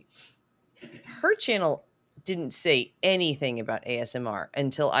say, her channel didn't say anything about ASMR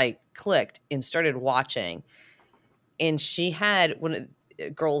until I clicked and started watching. And she had one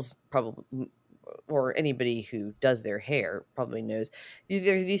of girls probably, or anybody who does their hair probably knows,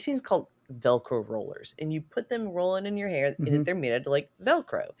 there's these things called Velcro rollers, and you put them rolling in your hair, and they're made out of like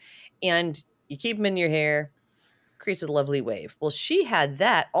Velcro, and you keep them in your hair, creates a lovely wave. Well, she had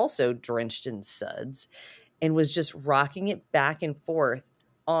that also drenched in suds and was just rocking it back and forth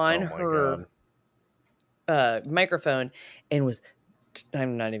on her microphone, and was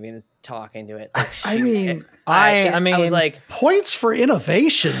I'm not even talking to it. Like I mean, I was like, points for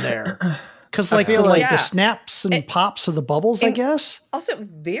innovation there, because like the snaps and pops of the bubbles, I guess. Also,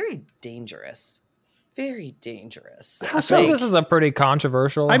 very dangerous. Very dangerous. I think this is a pretty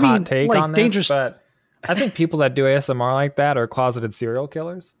controversial hot take on this, but I think people that do ASMR like that are closeted serial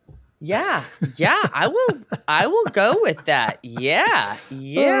killers. Yeah, I will go with that. Yeah,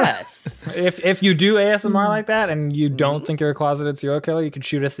 yes. If you do ASMR like that and you don't think you're a closeted serial killer, you can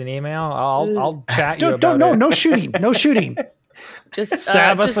shoot us an email. I'll chat you about it. No shooting. No shooting. Just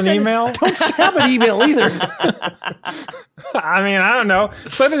stab us an email. Don't stab an email either. I mean, I don't know.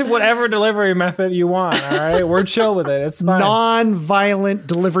 Send it whatever delivery method you want. All right, we're chill with it. It's fine. Non-violent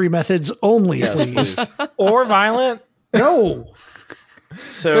delivery methods only, please. Or violent? No.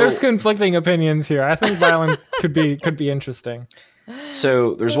 So there's conflicting opinions here. I think violent could be interesting.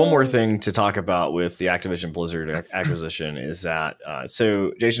 So there's one more thing to talk about with the Activision Blizzard acquisition is that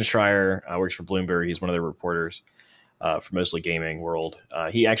so Jason Schreier works for Bloomberg. He's one of their reporters for mostly gaming world.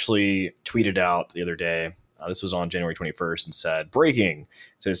 He actually tweeted out the other day. This was on January 21st and said, breaking.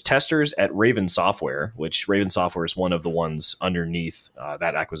 It says testers at Raven Software, which Raven Software is one of the ones underneath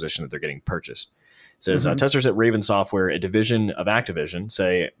that acquisition that they're getting purchased. It says testers at Raven Software, a division of Activision,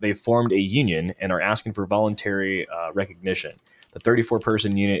 say they've formed a union and are asking for voluntary recognition. The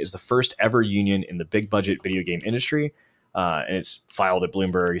 34-person unit is the first ever union in the big budget video game industry. And it's filed at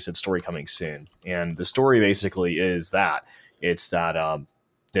Bloomberg. He said story coming soon. And the story basically is that it's that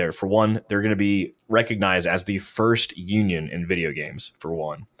they're going to be recognized as the first union in video games, for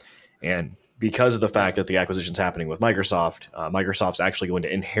one. And because of the fact that the acquisition's happening with Microsoft, Microsoft's actually going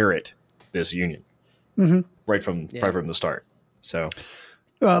to inherit this union right from the start. So,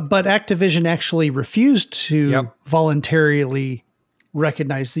 but Activision actually refused to voluntarily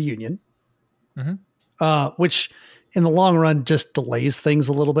recognize the union, which in the long run just delays things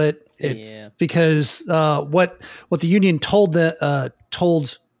a little bit. It's because what the union told the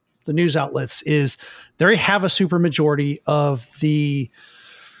news outlets is they have a supermajority of the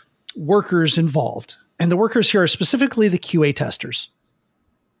workers involved, and the workers here are specifically the QA testers.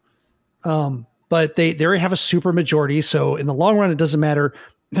 But they have a supermajority, so in the long run, it doesn't matter.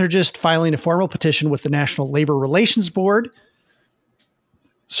 They're just filing a formal petition with the National Labor Relations Board.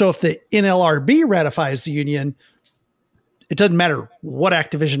 So if the NLRB ratifies the union, it doesn't matter what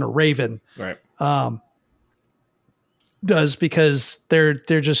Activision or Raven does, because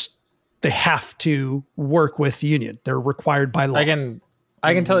they have to work with the union. They're required by law. I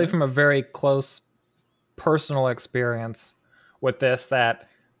can tell you from a very close personal experience with this that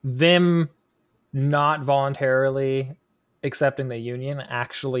them not voluntarily accepting the union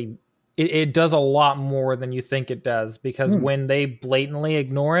actually it does a lot more than you think it does, because when they blatantly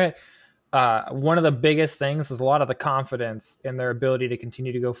ignore it, one of the biggest things is a lot of the confidence in their ability to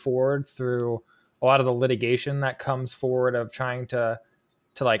continue to go forward through a lot of the litigation that comes forward of trying to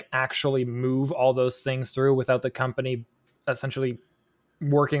like actually move all those things through without the company essentially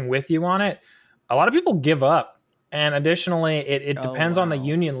working with you on it. A lot of people give up. And additionally, it depends on the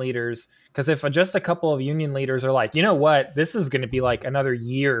union leaders, because if just a couple of union leaders are like, you know what, this is going to be like another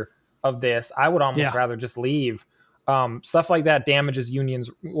year of this, I would almost rather just leave. Stuff like that damages unions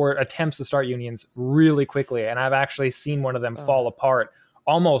or attempts to start unions really quickly. And I've actually seen one of them fall apart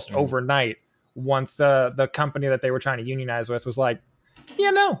almost overnight once the company that they were trying to unionize with was like, yeah,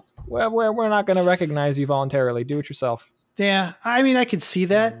 no, we're not going to recognize you voluntarily. Do it yourself. Yeah, I mean, I could see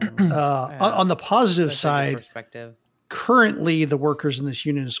that. On the positive side, currently the workers in this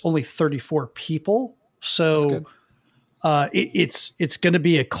union is only 34 people. So it's going to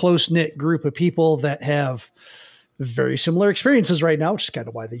be a close-knit group of people that have very similar experiences right now, which is kind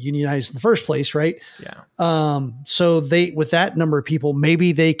of why they unionized in the first place, right? Yeah. So with that number of people,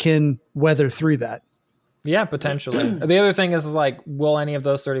 maybe they can weather through that. Yeah, potentially. The other thing is like, will any of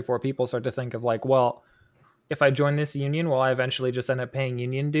those 34 people start to think of like, well, if I join this union, will I eventually just end up paying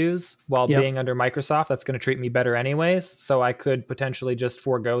union dues while being under Microsoft? That's going to treat me better anyways. So I could potentially just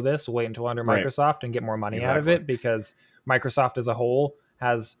forego this, wait until under Microsoft and get more money out of it, because Microsoft as a whole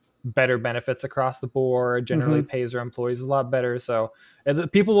has better benefits across the board, generally pays their employees a lot better. So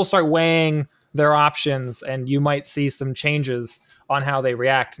people will start weighing their options, and you might see some changes on how they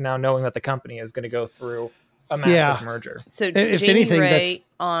react now, knowing that the company is going to go through a massive merger. So if Jamie anything, Ray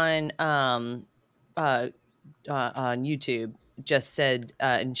on YouTube just said,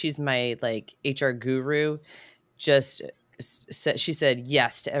 and she's my like HR guru, she said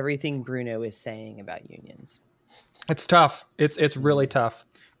yes to everything Bruno is saying about unions. It's tough. It's really tough,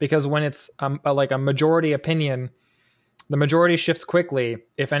 because when it's like a majority opinion, the majority shifts quickly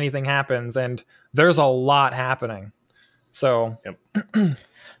if anything happens, and there's a lot happening. So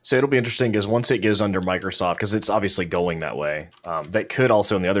So it'll be interesting, because once it goes under Microsoft, because it's obviously going that way, that could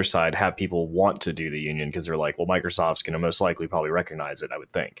also on the other side have people want to do the union, because they're like, well, Microsoft's going to most likely probably recognize it, I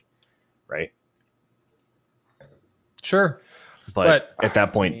would think. Right? Sure. But at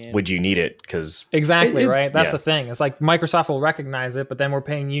that point, would you need it? Because exactly, right? That's the thing. It's like Microsoft will recognize it, but then we're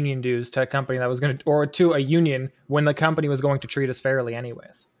paying union dues to a company that was going to, or to a union when the company was going to treat us fairly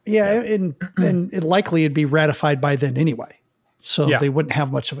anyways. Yeah. And it likely it'd be ratified by then anyway. So they wouldn't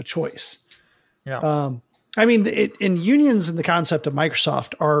have much of a choice. Yeah. I mean, in unions and the concept of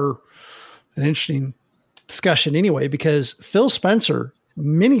Microsoft are an interesting discussion anyway, because Phil Spencer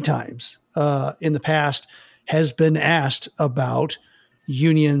many times in the past has been asked about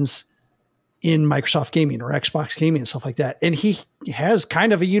unions in Microsoft gaming or Xbox gaming and stuff like that. And he has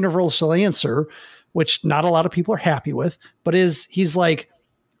kind of a universal answer, which not a lot of people are happy with, but he's like,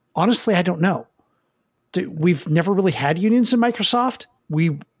 honestly, I don't know. We've never really had unions in Microsoft.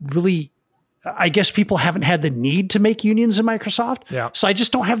 I guess people haven't had the need to make unions in Microsoft. Yeah. So I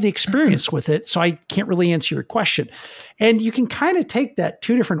just don't have the experience with it. So I can't really answer your question. And you can kind of take that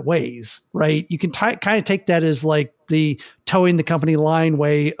two different ways, right? You can kind of take that as like the towing the company line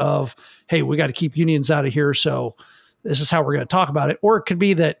way of, hey, we got to keep unions out of here. So this is how we're going to talk about it. Or it could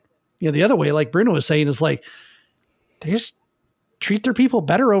be that, the other way, like Bruno was saying, is like, they just treat their people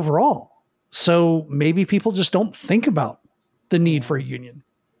better overall. So maybe people just don't think about the need for a union.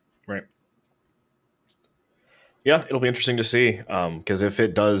 Right. Yeah, it'll be interesting to see, because if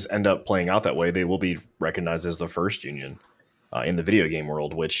it does end up playing out that way, they will be recognized as the first union in the video game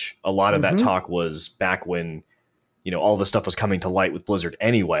world, which a lot of that talk was back when, all the stuff was coming to light with Blizzard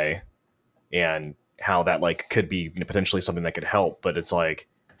anyway, and how that like could be potentially something that could help. But it's like,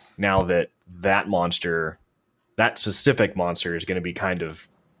 now that that specific monster is going to be kind of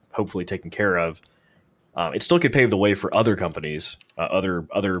hopefully taken care of, it still could pave the way for other companies,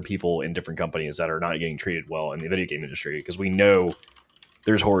 other people in different companies that are not getting treated well in the video game industry, because we know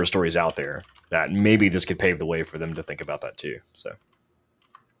there's horror stories out there that maybe this could pave the way for them to think about that too. So,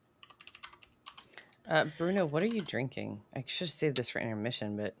 Bruno, what are you drinking? I should have saved this for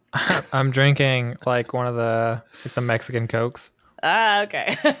intermission, but I'm drinking like one of the Mexican Cokes.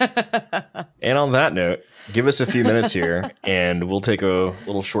 Okay. And on that note, give us a few minutes here, and we'll take a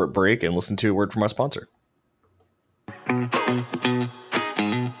little short break and listen to a word from our sponsor. Cue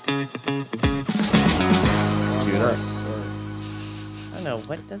it up. I don't know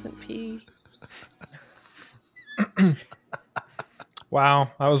what doesn't pee. Wow,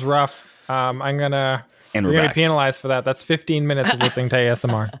 that was rough. I'm gonna And you're we're gonna back. be penalized for that. That's 15 minutes of listening to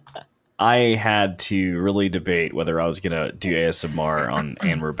ASMR. I had to really debate whether I was gonna do ASMR on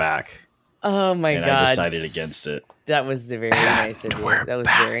 "And We're Back." Oh my god! I decided against it. That was very nice of you. That was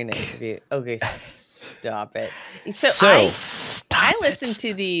very nice of you. Okay, stop it. So I listen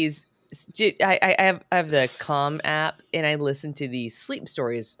to these. I have the Calm app, and I listen to these sleep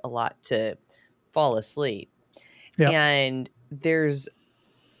stories a lot to fall asleep. Yep. And there's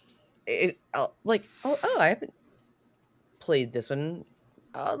I haven't played this one.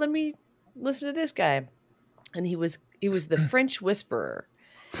 Oh, let me listen to this guy. And he was the French Whisperer.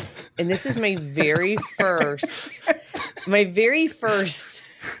 And this is my very first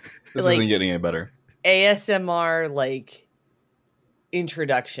This isn't getting any better. ASMR like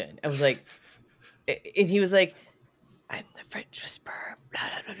introduction. I was like, and he was like, "I'm the French Whisperer," blah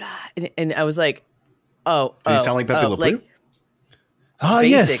blah blah blah. And I was like, "Oh, Did he sound like Pepe Le Pew? like,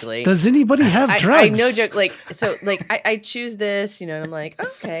 Yes. Does anybody have drugs? I no joke. Like, so, like, I choose this, and I'm like,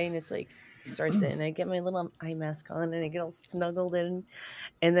 okay, and it's like starts it, and I get my little eye mask on, and I get all snuggled in,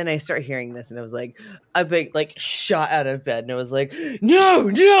 and then I start hearing this, and I was like, shot out of bed, and I was like, no,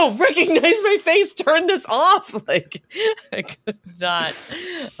 recognize my face, turn this off. Like, I could not.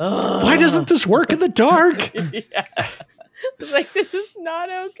 Why doesn't this work in the dark? Yeah. I was like, this is not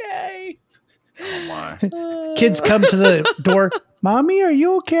okay. Oh my! Kids come to the door. Mommy, are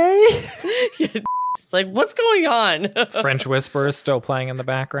you okay? It's like, what's going on? French Whisperer is still playing in the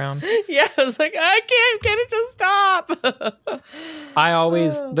background. Yeah, I was like, I can't get it to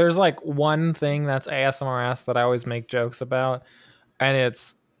stop. There's like one thing that's ASMR-esque that I always make jokes about, and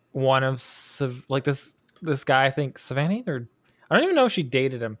it's one of like this guy, I think Savannah, or I don't even know if she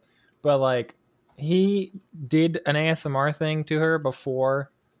dated him, but like he did an ASMR thing to her before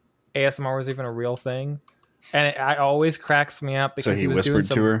ASMR was even a real thing, and it always cracks me up because So he whispered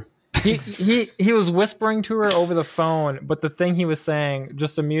to her. He was whispering to her over the phone, but the thing he was saying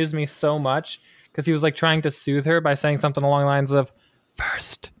just amused me so much because he was like trying to soothe her by saying something along the lines of,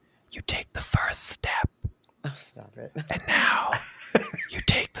 "First, you take the first step. Oh, stop it. And now you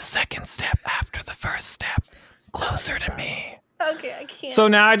take the second step after the first step, closer to me." Okay, I can't. So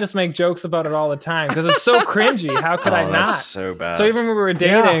now I just make jokes about it all the time because it's so cringy. How could I not? That's so bad. So even when we were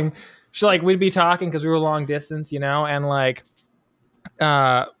dating, we'd be talking because we were long distance, and like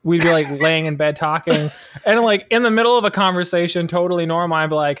we'd be like laying in bed talking, and like in the middle of a conversation, totally normal,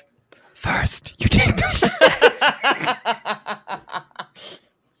 I'd be like, "First, you take the."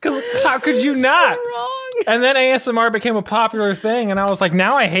 Because how could you not? Wrong. And then ASMR became a popular thing, and I was like,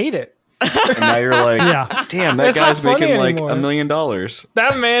 now I hate it. And now you're like, damn, that It's not guy's making funny like anymore. $1 million.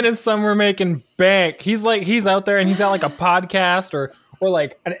 That man is somewhere making bank. He's out there and he's got like a podcast or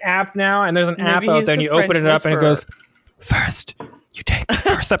like an app now, and there's an app out there and you open it up and it goes, "First, you take the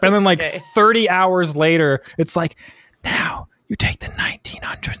first step." And then like 30 hours later, it's like, "Now you take the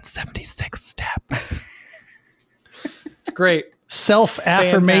 1976th step." It's great.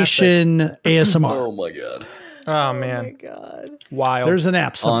 Self-affirmation ASMR. Oh my god. Oh man. Oh my god. Wild. There's an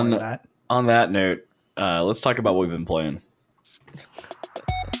app somewhere for that. On that note, let's talk about what we've been playing.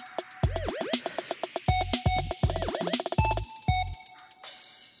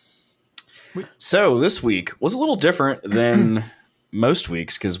 So this week was a little different than most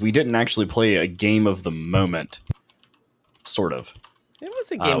weeks because we didn't actually play a game of the moment. Sort of. It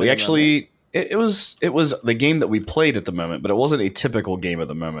was a game. We actually it was the game that we played at the moment, but it wasn't a typical game of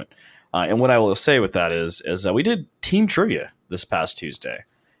the moment. And what I will say with that is we did team trivia this past Tuesday.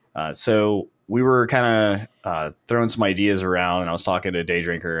 So we were kind of throwing some ideas around, and I was talking to Day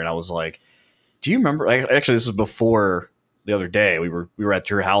Drinker, and I was like, "Do you remember?" Actually, this was before the other day. We were at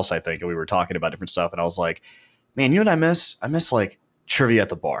your house, I think, and we were talking about different stuff. And I was like, "Man, you know what I miss? I miss like trivia at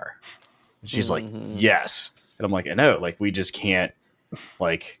the bar." And she's like, "Yes," and I'm like, "I know. Like, we just can't.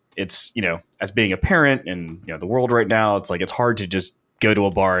 Like, it's as being a parent and the world right now, it's like it's hard to just go to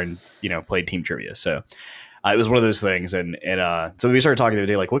a bar and play team trivia." So it was one of those things, and so we started talking the other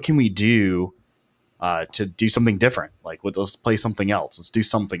day, like, what can we do to do something different. Like, let's play something else. Let's do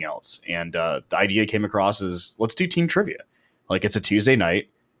something else. And the idea came across as, let's do team trivia. Like, it's a Tuesday night.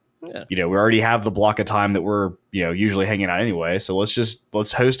 Yeah. You know, we already have the block of time that we're, you know, usually hanging out anyway. So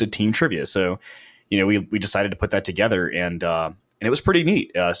let's host a team trivia. So, you know, we decided to put that together, and it was pretty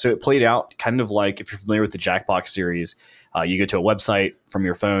neat. So it played out kind of like, if you're familiar with the Jackbox series, you go to a website from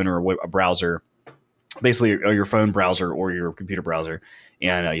your phone or a browser, basically your phone browser or your computer browser,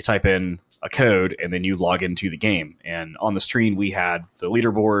 and you type in a code, and then you log into the game. And on the screen, we had the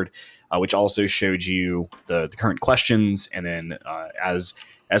leaderboard, which also showed you the current questions. And then as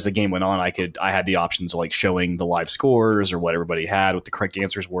the game went on, I had the options of like showing the live scores or what everybody had, what the correct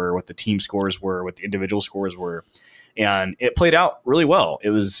answers were, what the team scores were, what the individual scores were. And it played out really well. It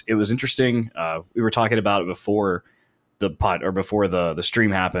was interesting. We were talking about it before the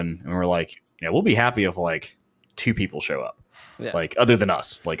stream happened, and we're like, you know, we'll be happy if like 2 people show up. Yeah. Like, other than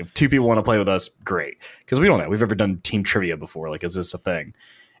us, like if 2 people want to play with us, great. Because we don't know. We've never done team trivia before. Like, is this a thing?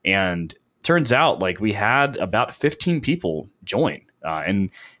 And turns out like we had about 15 people join. And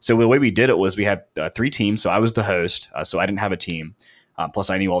so the way we did it was we had 3 teams. So I was the host. So I didn't have a team.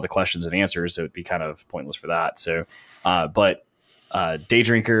 Plus I knew all the questions and answers. So it'd be kind of pointless for that. So, but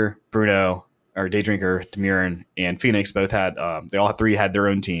Daydrinker, Bruno, or Daydrinker, Demurin, and Phoenix both had, they all 3 had their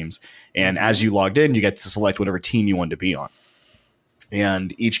own teams. And as you logged in, you get to select whatever team you wanted to be on.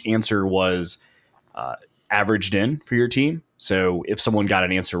 And each answer was averaged in for your team. So if someone got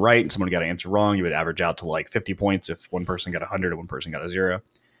an answer right and someone got an answer wrong, you would average out to like 50 points if one person got 100 and one person got a 0.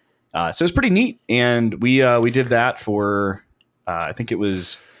 So it was pretty neat. And we did that for, I think it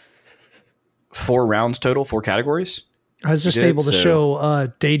was 4 rounds total, 4 categories. I was just able to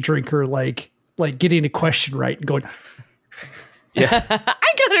show Day Drinker like getting a question right and going, yeah,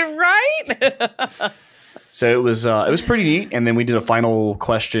 I got it right. So it was pretty neat. And then we did a final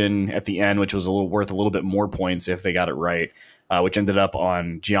question at the end, which was worth a little bit more points if they got it right, which ended up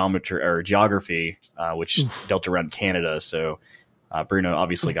on geography, which dealt around Canada. So Bruno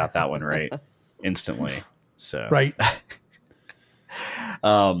obviously got that one right instantly. So right.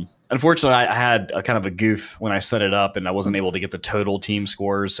 Unfortunately, I had a kind of a goof when I set it up, and I wasn't able to get the total team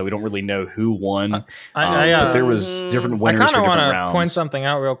scores, so we don't really know who won. But there was different winners for different rounds. I kind of want to point something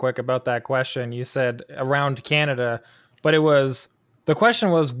out real quick about that question. You said around Canada, but the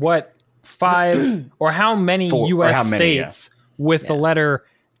question was what 5 or how many U.S. states with the letter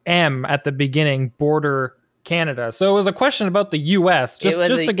M at the beginning border Canada. So it was a question about the U.S. just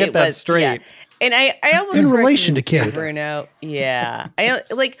to get that straight. Yeah. And I almost in relation to Canada, Bruno. Yeah,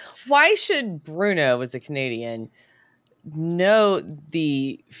 why should Bruno, as a Canadian, know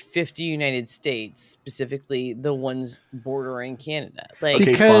the 50 United States, specifically the ones bordering Canada? Like,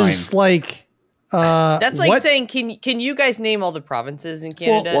 because that's like saying, can you guys name all the provinces in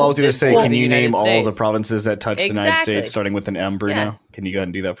Canada? Well, I was going to say, can you name all the provinces that touch the United States, starting with an M, Bruno? Yeah. Can you go ahead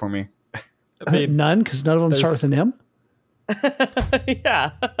and do that for me? None, because none of them start with an M.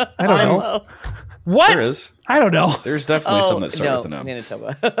 Yeah, I don't know. What? There is. I don't know. There's definitely some that start with an M.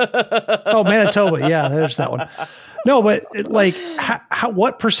 Manitoba. Manitoba. Yeah, there's that one. No, but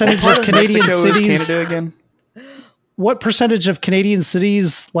what percentage of Canadian cities? Canada again? What percentage of Canadian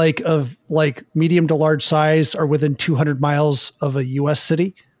cities, of medium to large size, are within 200 miles of a U.S.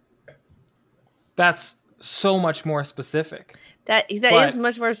 city? That's so much more specific. That is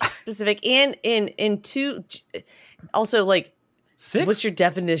much more specific, and in two, also 6? What's your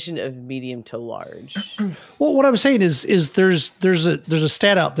definition of medium to large? Well, what I'm saying is there's a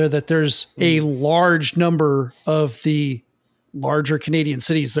stat out there that there's a large number of the larger Canadian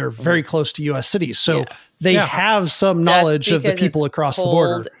cities that are very close to U.S. cities, so they have some knowledge of the people across the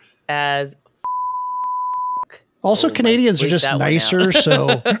border. As also, Canadians are just nicer,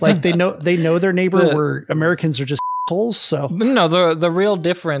 so they know their neighbor, where Americans are just assholes. So no, the real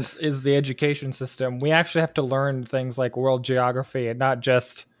difference is the education system. We actually have to learn things like world geography and not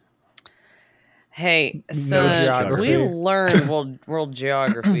just. Hey, so we learned world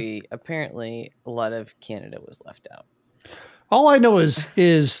geography. Apparently, a lot of Canada was left out. All I know is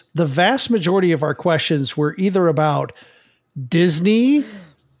the vast majority of our questions were either about Disney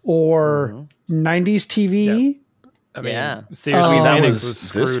or 90s TV. Yep. I mean, seriously, that was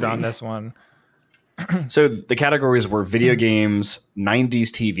screwed on this one. So the categories were video games, 90s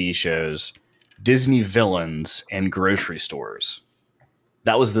TV shows, Disney villains, and grocery stores.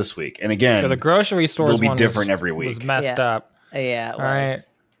 That was this week. And again, the grocery stores will be different every week. Was messed up. Yeah, it was. Right.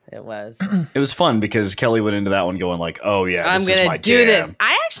 It was. It was fun because Kelly went into that one going oh yeah, I'm going to do this.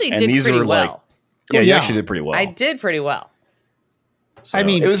 I actually did pretty well. You actually did pretty well. I did pretty well. So, I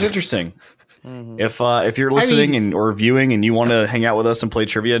mean, it was interesting. If you're listening or viewing and you want to hang out with us and play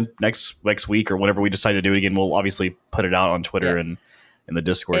trivia next week or whenever we decide to do it again, we'll obviously put it out on Twitter and in the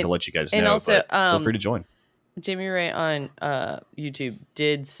Discord to let you guys know. And also, feel free to join. Jamie Ray on YouTube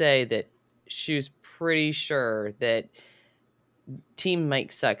did say that she was pretty sure that Team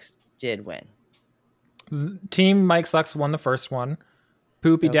Mike Sucks did win. Team Mike Sucks won the first one.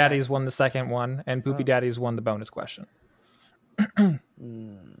 Poopy Daddies won the second one, and Poopy Daddies won the bonus question. I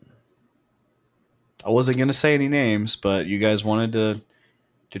wasn't going to say any names, but you guys wanted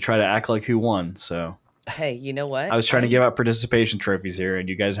to try to act like who won, so... Hey, you know what? I was trying to give out participation trophies here, and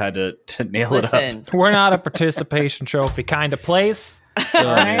you guys had to nail it up. We're not a participation trophy kind of place.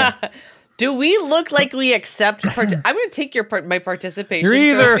 Right? Do we look like we accept... I'm going to take my participation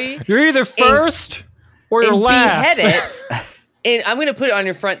trophy. You're either first or you're last. Behead it, and I'm going to put it on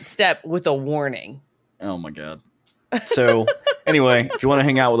your front step with a warning. Oh, my God. So, anyway, if you want to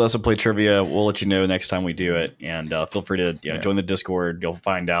hang out with us and play trivia, we'll let you know next time we do it. And feel free to join the Discord. You'll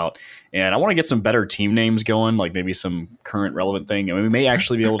find out. And I want to get some better team names going, like maybe some current relevant thing. And we may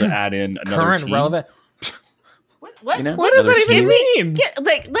actually be able to add in another current team. Relevant? What? You know, what does that even mean?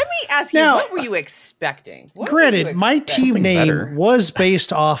 Let me ask you, what were you expecting? Granted, my team name was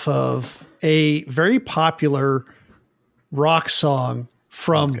based off of a very popular rock song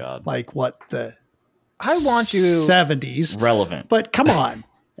from the... I want you 70s relevant, but come on.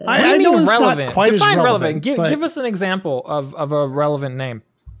 I know it's relevant. Not quite Define as relevant. Give us an example of a relevant name.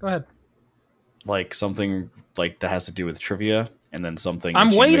 Go ahead. Like something like that has to do with trivia, and then something. I'm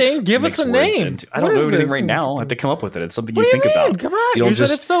waiting. Give us a name. I don't know anything right now. I have to come up with it. It's something you think about. Come on, you said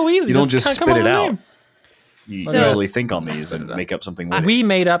it's so easy. You don't just spit it out. You usually think on these and make up something. We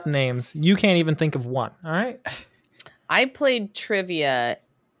made up names. You can't even think of one. All right. I played trivia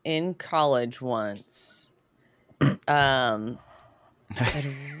in college once, at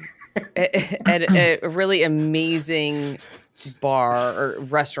a really amazing bar or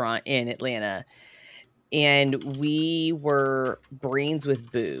restaurant in Atlanta, and we were brains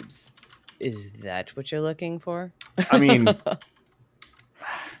with boobs. Is that what you're looking for? I mean,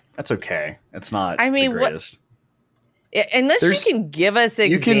 that's okay. It's not the greatest. Unless you can give us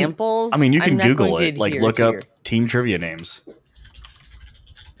examples. You can Google it. Like, look up team trivia names.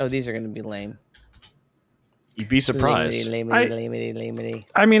 Oh, these are going to be lame. You'd be surprised. I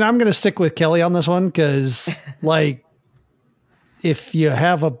mean, I'm going to stick with Kelly on this one because, like, if you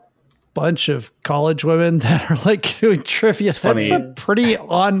have a bunch of college women that are like doing trivia, that's a pretty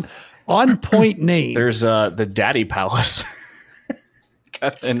on point name. There's the Daddy Palace.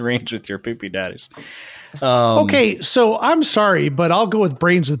 Got in range with your poopy daddies. Okay, so I'm sorry, but I'll go with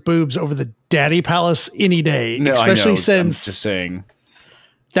brains with boobs over the Daddy Palace any day. No, especially I know. Since I'm just saying.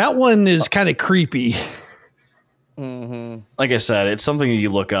 That one is kind of creepy. Mm-hmm. Like I said, it's something that you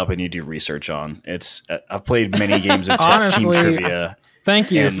look up and you do research on. I've played many games of team trivia. Thank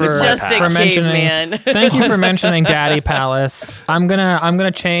you for mentioning. Thank you for mentioning Daddy Palace. I'm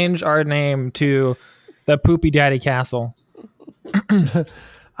gonna change our name to the Poopy Daddy Castle.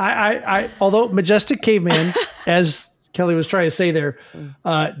 I although Majestic Caveman, as Kelly was trying to say there,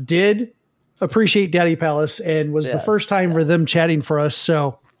 did appreciate Daddy Palace and was the first time for them chatting for us.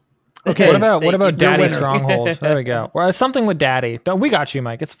 So, okay. What about Daddy Stronghold? There we go. Well, something with Daddy. No, we got you,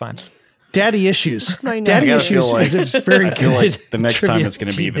 Mike. It's fine. Daddy Issues. Daddy Issues is a very good. Like the next time it's going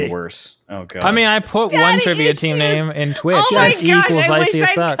to be even worse. Oh god. I mean, I put one trivia team name in Twitch. Oh my gosh! I wish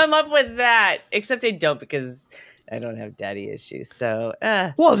I'd come up with that. Except I don't because I don't have daddy issues. So,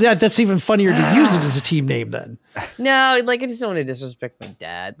 well, that's even funnier to use it as a team name then. No, like I just don't want to disrespect my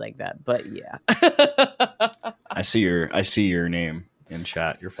dad like that. But yeah, I see your name in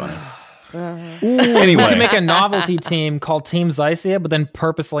chat. You're fine. Anyway, we can make a novelty team called Team Zycia, but then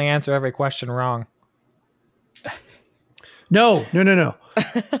purposely answer every question wrong. No.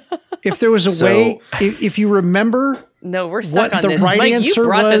 If there was a way, if you remember, no, we're stuck on the this. Right Mike, answer you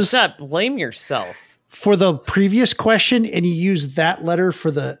brought was this up. Blame yourself. For the previous question, and you used that letter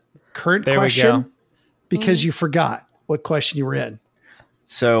for the current question because you forgot what question you were in.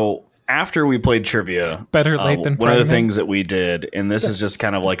 So after we played trivia, better late than one of the things that we did, and this is just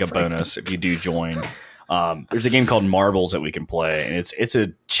kind of like a bonus if you do join. There's a game called Marbles that we can play, and it's a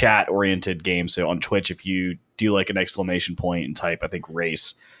chat oriented game. So on Twitch, if you do like an exclamation point and type, I think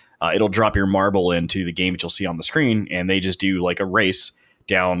race, it'll drop your marble into the game that you'll see on the screen, and they just do like a race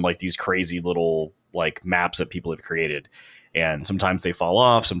down like these crazy little like maps that people have created, and sometimes they fall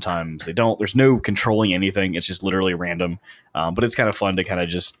off, sometimes they don't. There's no controlling anything. It's just literally random, but it's kind of fun to kind of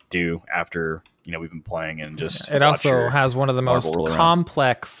just do after we've been playing and just. It also has one of the most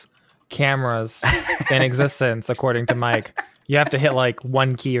complex cameras in existence, according to Mike. You have to hit like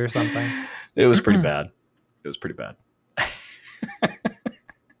one key or something. It was pretty bad. It was pretty bad.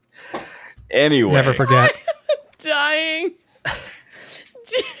 Anyway. Never forget. Dying.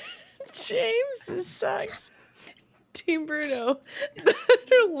 James, this sucks. Team Bruno.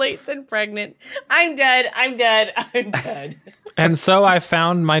 Better late than pregnant. I'm dead. I'm dead. I'm dead. And so I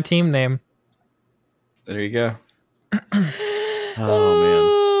found my team name. There you go.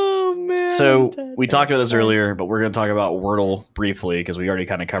 Oh, man. So we talked about this earlier, but we're going to talk about Wordle briefly because we already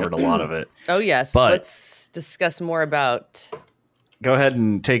kind of covered a lot of it. Oh, yes. But let's discuss more about... Go ahead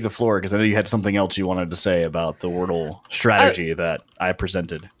and take the floor because I know you had something else you wanted to say about the Wordle strategy that I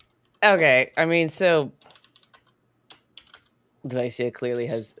presented. Okay. I mean, so... Zycia clearly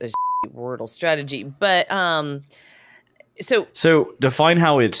has a Wordle strategy, but... So define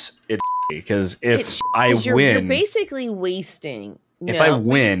how it's because if I win... You're basically wasting... If I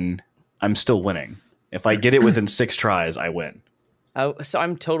win, I'm still winning. If I get it within 6 tries, I win. Oh, so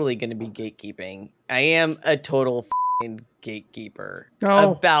I'm totally going to be gatekeeping. I am a total gatekeeper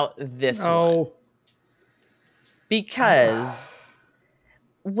about this one. Because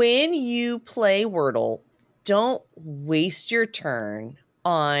when you play Wordle, don't waste your turn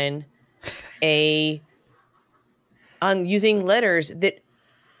on using letters that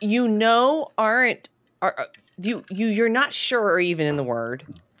you know you're not sure are even in the word.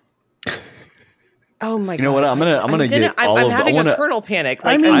 Oh my god! You know what? I'm having a kernel panic.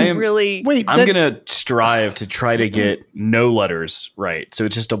 Like I'm gonna strive to try to get no letters right. So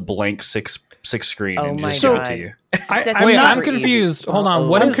it's just a blank six screen and just give it to you. I'm confused. Hold on.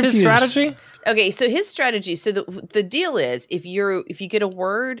 What is his strategy? Okay, so his strategy. So the deal is if you get a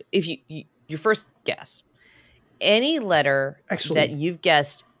word, your first guess, any letter that you've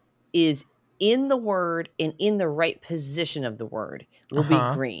guessed is in the word and in the right position of the word will be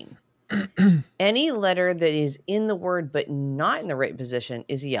green. Any letter that is in the word but not in the right position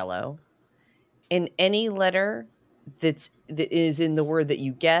is yellow. And any letter that is in the word that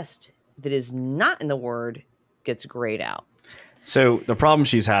you guessed that is not in the word gets grayed out. So the problem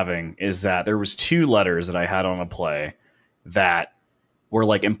she's having is that there was 2 letters that I had on a play that were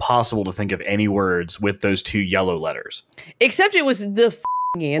like impossible to think of any words with those 2 yellow letters. Except it was the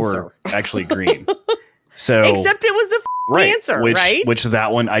answer. Or actually green. So except it was the answer, right? Which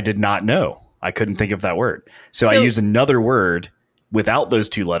that one I did not know. I couldn't think of that word. So I used another word without those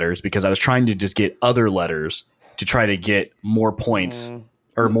 2 letters because I was trying to just get other letters to try to get more points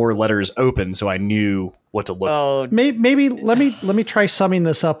or more letters open so I knew what to look for. Maybe let me try summing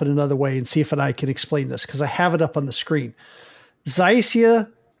this up in another way and see if I can explain this because I have it up on the screen.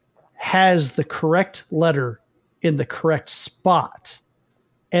 Zycia has the correct letter in the correct spot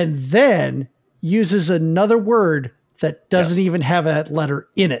and then uses another word that doesn't even have that letter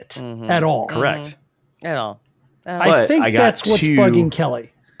in it at all. Correct. At all. I think that's what's bugging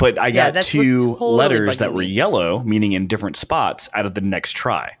Kelly. But I got 2 letters that were yellow, meaning in different spots, out of the next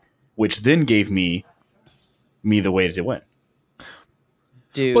try, which then gave me the way to win.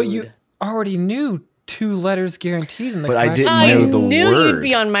 Dude. But you already knew 2 letters guaranteed in the But I didn't know the word. I knew you'd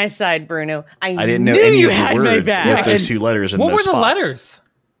be on my side, Bruno. I didn't know knew any you of had the my words back. with those 2 letters in those spots. What were the letters?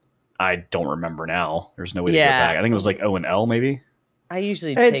 I don't remember now. There's no way to go back. I think it was like O and L, maybe. I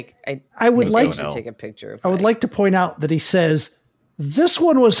usually take a picture of I would like to point out that he says, this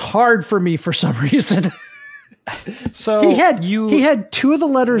one was hard for me for some reason. So he had 2 of the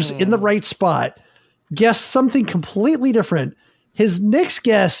letters in the right spot, guessed something completely different. His next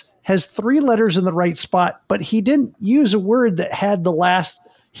guess has 3 letters in the right spot, but he didn't use a word that had the last.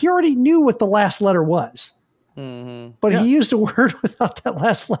 He already knew what the last letter was, but he used a word without that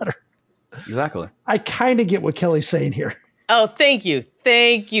last letter. Exactly. I kind of get what Kelly's saying here. Oh, thank you.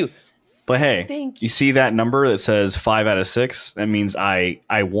 Thank you. But hey, you see that number that says 5 out of 6? That means I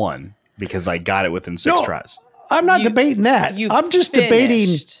won because I got it within 6 tries. I'm not debating that. I'm just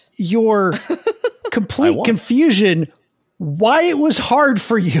debating your complete confusion, why it was hard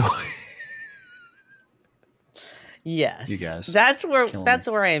for you. Yes. You guys. That's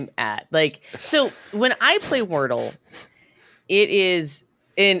where I'm at. Like, so when I play Wordle, it is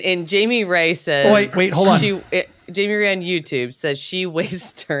and Jamie Ray says wait, hold on. Jamie Ray on YouTube says she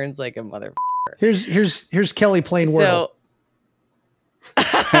wastes turns like a motherfucker. Here's Kelly playing Wordle.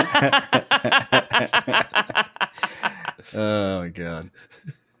 Oh my god.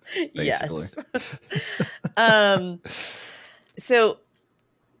 Basically. Yes. So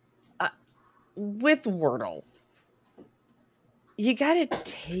with Wordle, you got to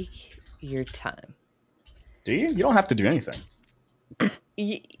take your time. Do you? You don't have to do anything.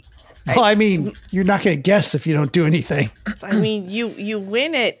 Well, I mean, you're not going to guess if you don't do anything. I mean, you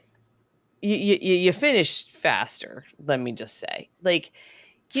win it. You finish faster. Let me just say, like,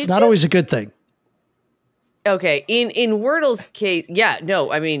 It's not always a good thing. Okay, in Wordle's case,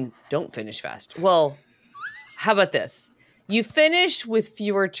 don't finish fast. Well, how about this? You finish with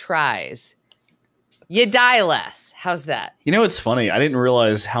fewer tries. You die less. How's that? You know, it's funny. I didn't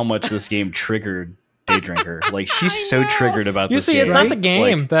realize how much this game triggered Day Drinker. Like, she's so triggered about this game. You see, it's not the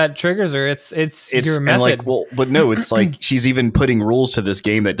game that triggers her. It's your method. And but no, it's like she's even putting rules to this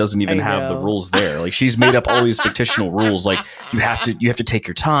game that doesn't even have the rules there. Like, she's made up all these fictional rules. Like, you have to take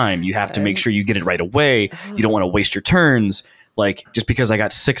your time. You have to make sure you get it right away. You don't want to waste your turns. Like, just because I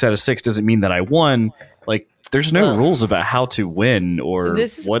got 6 out of 6 doesn't mean that I won. Like, there's no rules about how to win or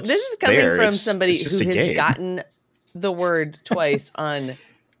this is coming from somebody who has gotten the word twice on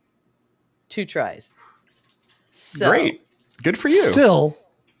 2 tries. So, great. Good for you. Still,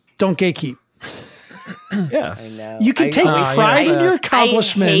 don't gatekeep. Yeah. I know. You can take pride in your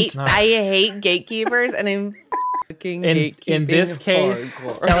accomplishment. I hate gatekeepers, and I'm fucking gatekeeping. In this case,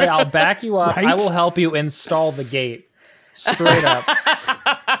 Kelly, I'll back you up. Right? I will help you install the gate. Straight up.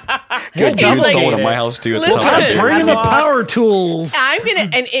 Good. You install one at my house too. Bring the power tools. I'm gonna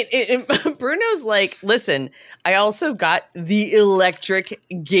and Bruno's like, listen, I also got the electric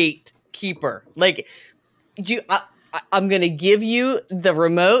gatekeeper. Like, I'm gonna give you the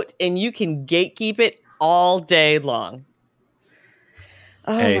remote, and you can gatekeep it all day long.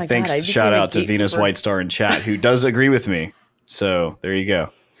 Oh, hey, thanks! Shout out to Venus White Star in chat, who does agree with me. So there you go.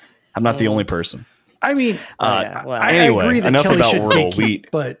 I'm not the only person. I mean, I agree that enough Kelly about should Wordle. gatekeep,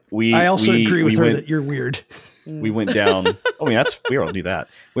 but I also agree with her that you're weird. We went down. We all do that.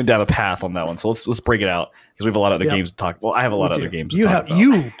 Went down a path on that one. So let's break it out because we have a lot of other games to talk. Well, I have a lot of other games. You have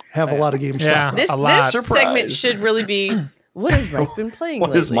a lot of games. Yeah, to talk about. This segment should really be. What has Mike been playing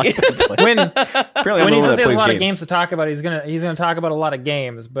lately? Has Mike been playing? when he says he has a lot of games to talk about, he's gonna talk about a lot of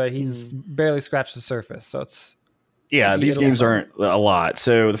games, but he's barely scratched the surface. So it's. Yeah, these games aren't a lot.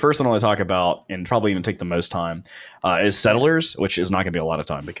 So the first one I want to talk about, and probably even take the most time, is Settlers, which is not going to be a lot of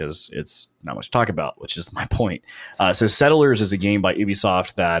time because it's not much to talk about, which is my point. So Settlers is a game by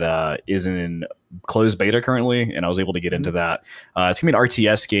Ubisoft that is in closed beta currently, and I was able to get into that. It's going to be an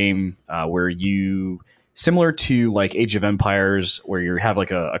RTS game where you, similar to like Age of Empires, where you have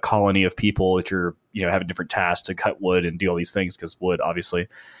like a colony of people that you're having different tasks to cut wood and do all these things because wood, obviously.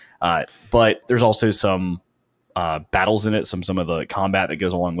 But there's also some battles in it, some of the combat that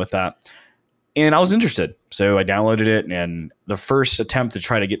goes along with that, and I was interested, so I downloaded it. And the first attempt to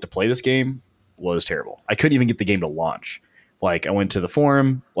try to get to play this game was terrible. I couldn't even get the game to launch. Like, I went to the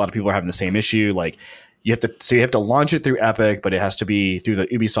forum, a lot of people are having the same issue. Like, you have to launch it through Epic, but it has to be through the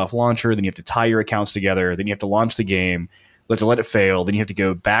Ubisoft launcher. Then you have to tie your accounts together. Then you have to launch the game. You have to let it fail. Then you have to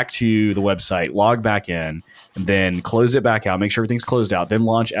go back to the website, log back in, and then close it back out, make sure everything's closed out, then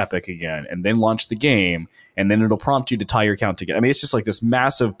launch Epic again, and then launch the game, and then it'll prompt you to tie your account together. I mean, it's just like this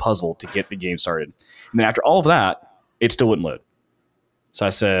massive puzzle to get the game started. And then after all of that, it still wouldn't load. So I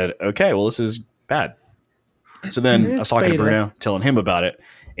said, okay, well, this is bad. So then I was talking to Bruno, telling him about it.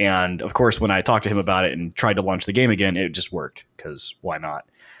 And of course, when I talked to him about it and tried to launch the game again, it just worked because why not?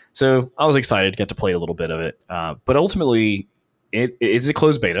 So I was excited, got to play a little bit of it. But ultimately, it's a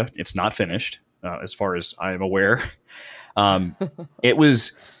closed beta. It's not finished, as far as I'm aware. It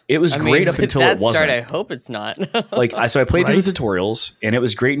was great up until it wasn't. I hope it's not. So I played through the tutorials, and it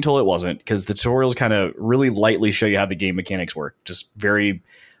was great until it wasn't, because the tutorials kind of really lightly show you how the game mechanics work. Just very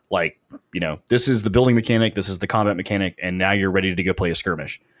this is the building mechanic, this is the combat mechanic, and now you're ready to go play a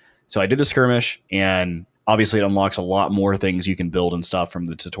skirmish. So I did the skirmish, and obviously it unlocks a lot more things you can build and stuff from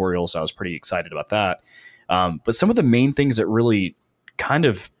the tutorial. So I was pretty excited about that. But some of the main things that really kind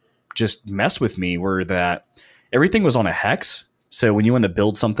of just messed with me were that everything was on a hex. So when you want to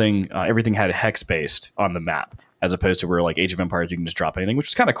build something, everything had a hex based on the map, as opposed to where like Age of Empires, you can just drop anything, which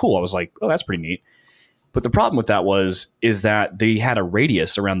is kind of cool. I was like, oh, that's pretty neat. But the problem with that is that they had a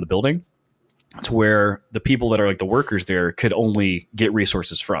radius around the building to where the people that are like the workers there could only get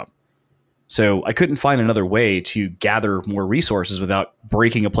resources from. So I couldn't find another way to gather more resources without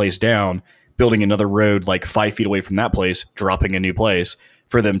breaking a place down, building another road like 5 feet away from that place, dropping a new place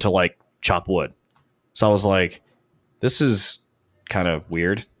for them to like chop wood. So I was like, this is kind of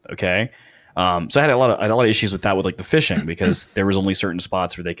weird. Okay. So I had a lot of issues with that, with like the fishing, because there was only certain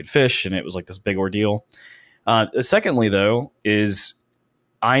spots where they could fish, and it was like this big ordeal. Secondly, though, is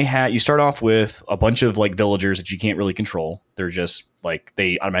you start off with a bunch of like villagers that you can't really control. They're just like,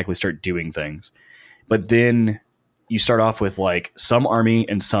 they automatically start doing things. But then you start off with like some army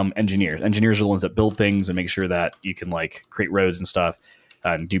and some engineers. Engineers are the ones that build things and make sure that you can like create roads and stuff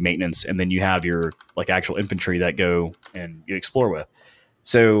and do maintenance. And then you have your like actual infantry that go and you explore with.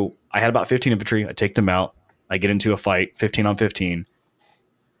 So I had about 15 infantry. I take them out. I get into a fight, 15 on 15.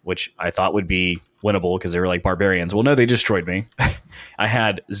 which I thought would be winnable because they were like barbarians. Well, no, they destroyed me. I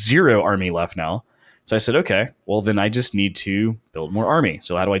had 0 army left now. So I said, okay, well, then I just need to build more army.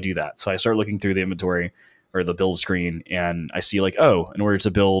 So how do I do that? So I start looking through the inventory or the build screen, and I see like, oh, in order to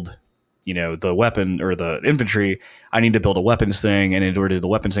build, the weapon or the infantry, I need to build a weapons thing. And in order to do the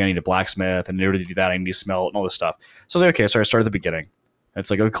weapons thing, I need a blacksmith. And in order to do that, I need to smelt and all this stuff. So I was like, okay, so I start at the beginning. It's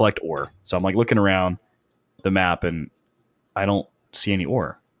like, go collect ore. So I'm like looking around the map and I don't see any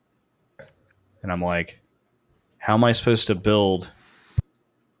ore. And I'm like, how am I supposed to build,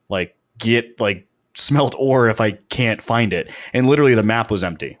 smelt ore if I can't find it? And literally the map was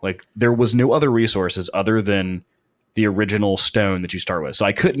empty. Like there was no other resources other than the original stone that you start with. So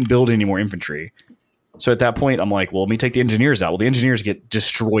I couldn't build any more infantry. So at that point, I'm like, well, let me take the engineers out. Well, the engineers get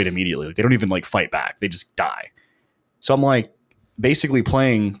destroyed immediately. Like, they don't even fight back. They just die. So I'm like basically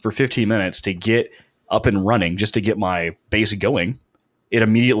playing for 15 minutes to get up and running just to get my base going. It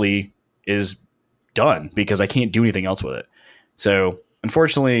immediately is done because I can't do anything else with it. So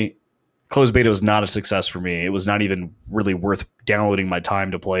unfortunately, closed beta was not a success for me. It was not even really worth downloading my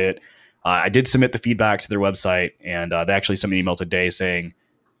time to play it. I did submit the feedback to their website, and they actually sent me an email today saying,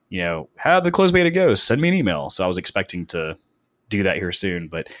 how the closed beta goes, send me an email. So I was expecting to do that here soon.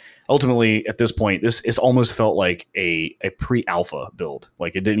 But ultimately, at this point, this almost felt like a pre-alpha build.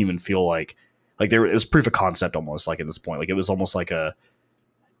 Like it didn't even feel like it was proof of concept almost, like at this point. Like it was almost like an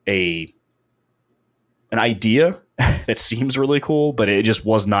idea that seems really cool, but it just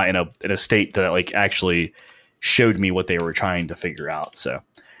was not in a state that actually showed me what they were trying to figure out. So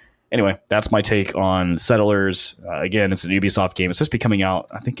anyway, that's my take on Settlers. Again, it's an Ubisoft game. It's supposed to be coming out,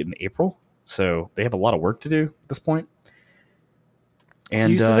 I think, in April. So they have a lot of work to do at this point. And,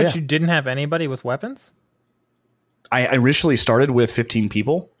 so you said that you didn't have anybody with weapons? I initially started with 15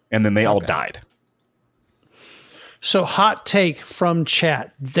 people, and then they all died. So hot take from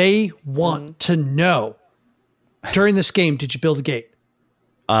chat. They want to know, during this game, did you build a gate?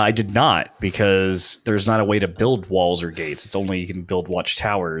 I did not, because there's not a way to build walls or gates. It's only you can build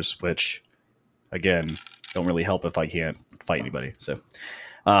watchtowers, which, again, don't really help if I can't fight anybody. So,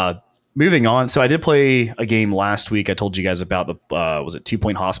 moving on. So I did play a game last week. I told you guys about the, was it 2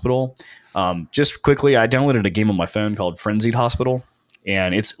 Point Hospital? Just quickly, I downloaded a game on my phone called Frienzied Hospital.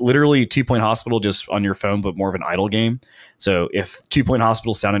 And it's literally 2 Point Hospital just on your phone, but more of an idle game. So if 2 Point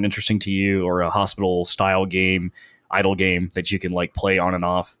Hospital sounded interesting to you, or a hospital style game, idle game that you can play on and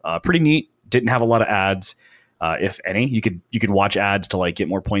off, pretty neat. Didn't have a lot of ads, if any. You could watch ads to get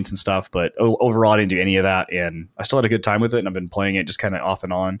more points and stuff, but overall I didn't do any of that, and I still had a good time with it. And I've been playing it just kind of off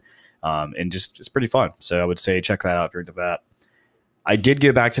and on, and just it's pretty fun. So I would say check that out if you're into that. I did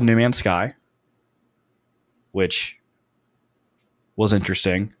go back to No Man's Sky, which was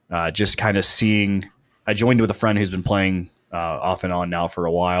interesting. Just kind of seeing. I joined with a friend who's been playing off and on now for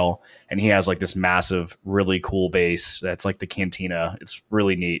a while, and he has this massive, really cool base that's like the cantina. It's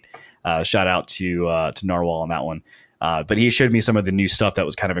really neat. Shout out to Narwhal on that one. But he showed me some of the new stuff that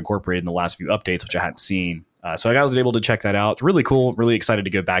was kind of incorporated in the last few updates, which I hadn't seen. So I was able to check that out. It's really cool. Really excited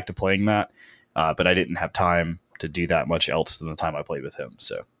to go back to playing that. But I didn't have time to do that much else than the time I played with him.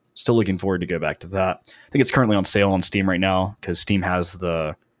 So still looking forward to go back to that. I think it's currently on sale on Steam right now, because Steam has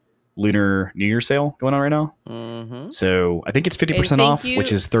the Lunar New Year sale going on right now. Mm-hmm. So I think it's 50% off,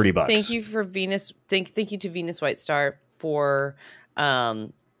 which is $30. Thank you for Venus. Thank you to Venus White Star for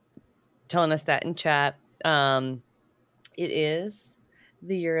telling us that in chat. It is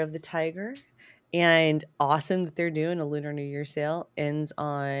the Year of the Tiger, and awesome that they're doing a Lunar New Year sale. Ends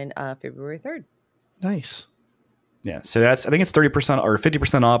on February 3rd. Nice. Yeah, so I think it's 30% or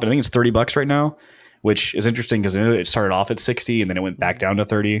 50% off, and I think it's $30 right now, which is interesting because it started off at 60 and then it went back down to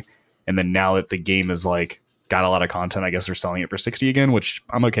 30. And then now that the game is got a lot of content, I guess they're selling it for 60 again, which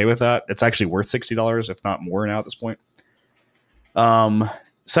I'm okay with that. It's actually worth $60, if not more now at this point.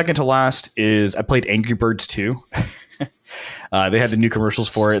 Second to last is I played Angry Birds 2. They had the new commercials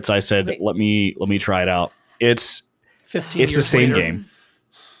for it, so I said, let me try it out. It's the same game.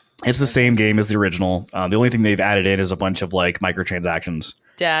 It's the same game as the original. The only thing they've added in is a bunch of microtransactions.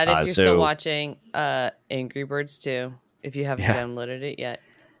 Dad, if you're still watching Angry Birds 2, if you haven't downloaded it yet.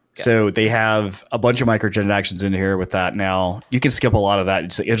 Go. So they have a bunch of microtransactions in here with that now. You can skip a lot of that.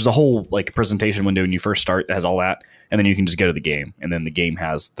 There's a whole presentation window when you first start that has all that, and then you can just go to the game, and then the game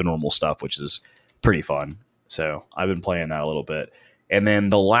has the normal stuff, which is pretty fun. So I've been playing that a little bit. And then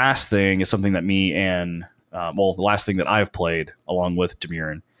the last thing is something that me and the last thing that I've played along with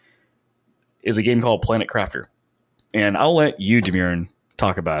Demurin is a game called Planet Crafter. And I'll let you, Demurin,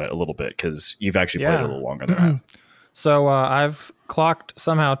 talk about it a little bit, because you've actually played it a little longer than I have. So I've clocked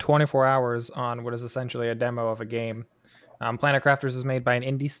somehow 24 hours on what is essentially a demo of a game. Planet Crafters is made by an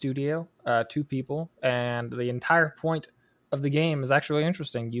indie studio, 2 people, and the entire point of the game is actually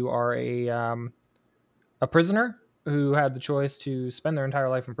interesting. You are a prisoner who had the choice to spend their entire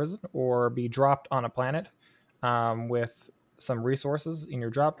life in prison or be dropped on a planet with some resources in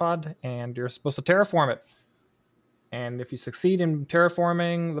your drop pod, and you're supposed to terraform it. And if you succeed in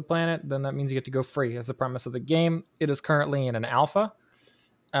terraforming the planet, then that means you get to go free. As the premise of the game, it is currently in an alpha.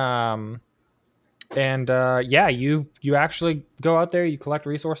 You actually go out there, you collect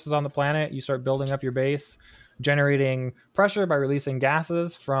resources on the planet, you start building up your base, generating pressure by releasing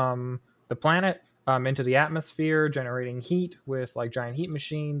gases from the planet into the atmosphere, generating heat with like giant heat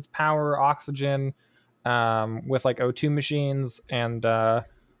machines, power, oxygen, with like O2 machines. And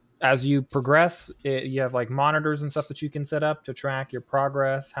as you progress, you have like monitors and stuff that you can set up to track your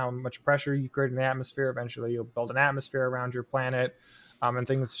progress, how much pressure you create in the atmosphere. Eventually you'll build an atmosphere around your planet. And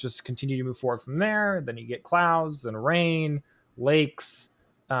things just continue to move forward from there. Then you get clouds and rain, lakes,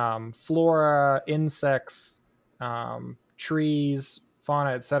 flora, insects, trees,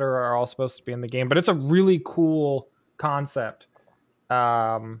 fauna, etc. are all supposed to be in the game. But it's a really cool concept.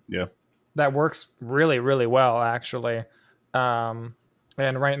 That works really, really well, actually. And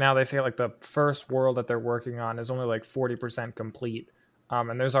right now they say like the first world that they're working on is only like 40% complete.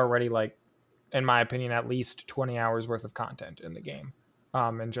 And there's already like, in my opinion, at least 20 hours worth of content in the game.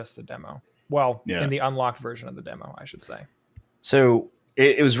 In just the demo. Well, in the unlocked version of the demo, I should say. So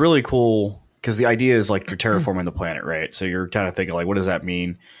it was really cool because the idea is like you're terraforming the planet, right? So you're kind of thinking like, what does that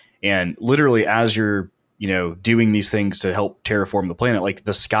mean? And literally as you're, doing these things to help terraform the planet, like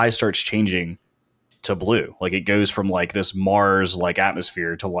the sky starts changing to blue. Like it goes from like this Mars like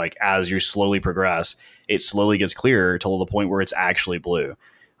atmosphere to like, as you slowly progress, it slowly gets clearer till the point where it's actually blue.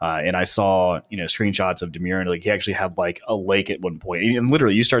 And I saw, screenshots of Demir, and like he actually had like a lake at one point. And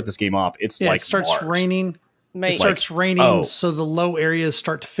literally, you start this game off, it starts Mars. Raining. It starts raining, so the low areas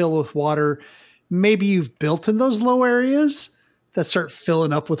start to fill with water. Maybe you've built in those low areas that start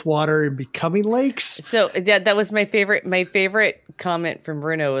filling up with water and becoming lakes. So that was my favorite. My favorite comment from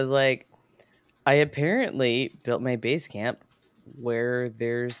Bruno was like, "I apparently built my base camp where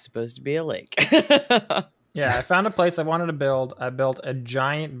there's supposed to be a lake." Yeah, I found a place I wanted to build. I built a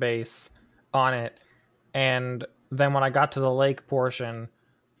giant base on it. And then when I got to the lake portion,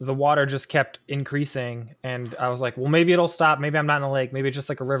 the water just kept increasing. And I was like, well, maybe it'll stop. Maybe I'm not in the lake. Maybe it's just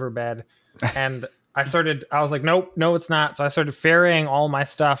like a riverbed. And I was like, nope, no, it's not. So I started ferrying all my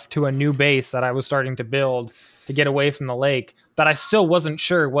stuff to a new base that I was starting to build to get away from the lake that I still wasn't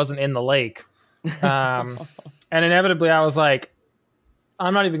sure wasn't in the lake. And inevitably I was like,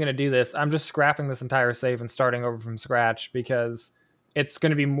 I'm not even going to do this. I'm just scrapping this entire save and starting over from scratch because it's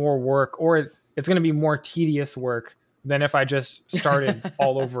going to be more work, or it's going to be more tedious work than if I just started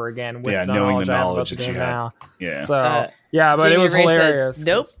all over again with knowing the knowledge I have about knowledge the that you game had. now. Yeah. So but Jamie it was Ray hilarious. Says,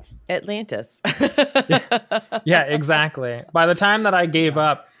 nope, Atlantis. Yeah, exactly. By the time that I gave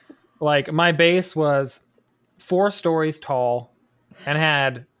up, like my base was 4 stories tall and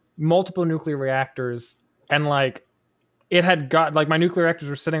had multiple nuclear reactors, and like it had got like my nuclear reactors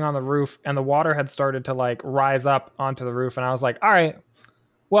were sitting on the roof and the water had started to like rise up onto the roof. And I was like, all right,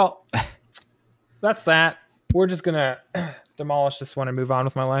 well, that's that. We're just going to demolish this one and move on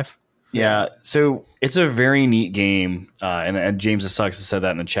with my life. Yeah. So it's a very neat game. And James Sucks has said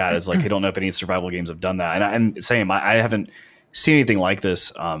that in the chat. It's like, I don't know if any survival games have done that. And same, I haven't seen anything like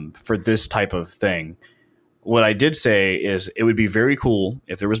this for this type of thing. What I did say is it would be very cool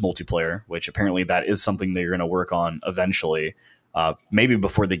if there was multiplayer, which apparently that is something that you're going to work on eventually, maybe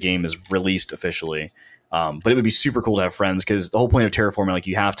before the game is released officially. But it would be super cool to have friends because the whole point of terraforming, like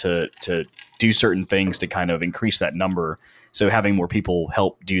you have to do certain things to kind of increase that number. So having more people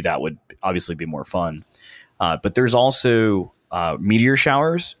help do that would obviously be more fun. But there's also meteor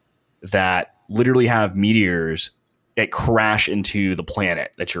showers that literally have meteors that crash into the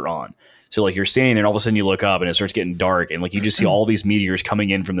planet that you're on. So like you're standing there and all of a sudden you look up and it starts getting dark and like you just see all these meteors coming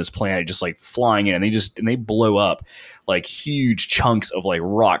in from this planet just like flying in, and they blow up like huge chunks of like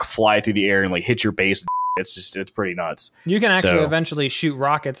rock fly through the air and like hit your base. It's pretty nuts. You can actually eventually shoot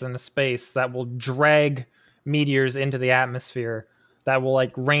rockets into space that will drag meteors into the atmosphere that will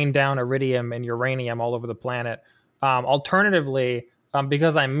like rain down iridium and uranium all over the planet. Alternatively,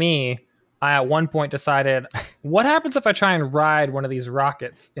 because I'm me, I at one point decided, what happens if I try and ride one of these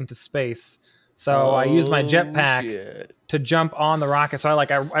rockets into space? So I used my jetpack to jump on the rocket. So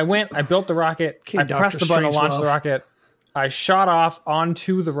I built the rocket, I pressed the button to launch the rocket, I shot off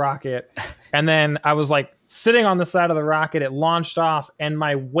onto the rocket, and then I was like sitting on the side of the rocket, it launched off, and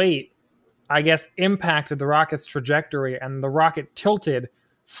my weight, I guess, impacted the rocket's trajectory, and the rocket tilted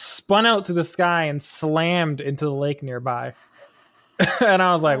spun out through the sky and slammed into the lake nearby. And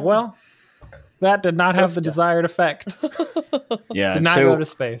I was like, well, that did not have the desired effect. Yeah. Did not go to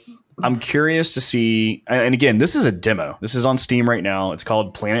space. I'm curious to see, and again, this is a demo. This is on Steam right now. It's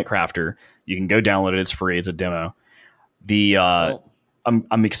called Planet Crafter. You can go download it. It's free. It's a demo.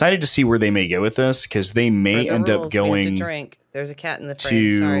 I'm excited to see where they may go with this, because they may end up going. Drink. There's a cat in the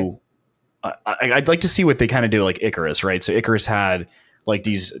frame. I'd like to see what they kind of do, like Icarus, right? So Icarus had like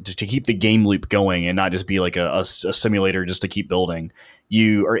these to keep the game loop going and not just be like a simulator just to keep building.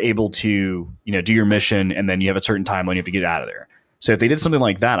 You are able to, do your mission, and then you have a certain timeline you have to get out of there. So if they did something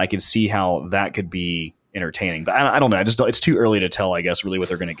like that, I could see how that could be entertaining. But I don't know. It's too early to tell, I guess, really what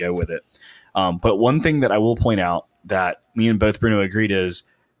they're going to go with it. But one thing that I will point out that me and both Bruno agreed is,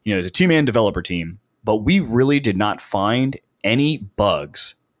 it's a 2-man developer team, but we really did not find any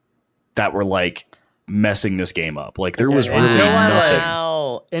bugs that were like messing this game up. Like there was really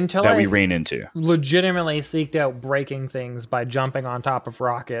nothing that we ran into. Legitimately seeked out breaking things by jumping on top of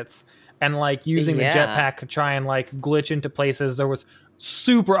rockets and like using the jetpack to try and like glitch into places there was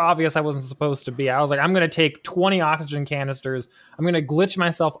super obvious I wasn't supposed to be. I was like, I'm going to take 20 oxygen canisters. I'm going to glitch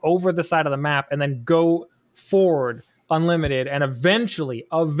myself over the side of the map and then go forward unlimited. And eventually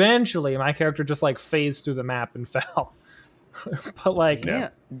my character just like phased through the map and fell. But like,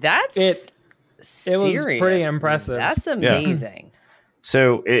 that's it was pretty impressive. That's amazing. Yeah.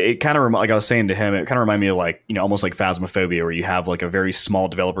 So it kind of, like I was saying to him, it kind of reminded me of like, almost like Phasmophobia, where you have like a very small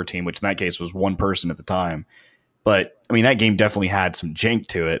developer team, which in that case was one person at the time. But I mean, that game definitely had some jank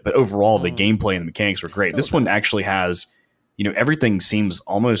to it, but overall the gameplay and the mechanics were great. This one actually has, everything seems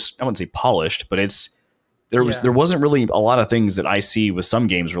almost, I wouldn't say polished, but there wasn't really a lot of things that I see with some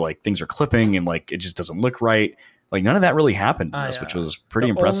games where like things are clipping and like it just doesn't look right. Like none of that really happened in this, which was pretty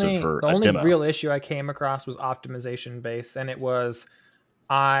impressive for a demo. The only real issue I came across was optimization based, and it was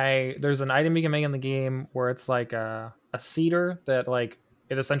there's an item you can make in the game where it's like a cedar that like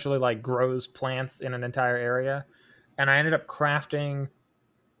it essentially like grows plants in an entire area, and I ended up crafting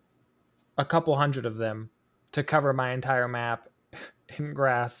a couple hundred of them to cover my entire map in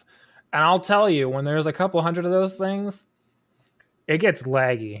grass. And I'll tell you, when there's a couple hundred of those things, it gets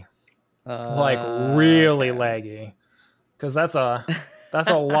laggy. Like really laggy, because that's a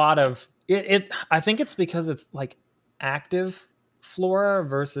lot of it. I think it's because it's like active flora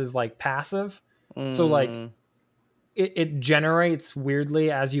versus like passive, so like it generates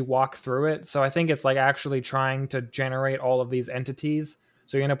weirdly as you walk through it. So I think it's like actually trying to generate all of these entities,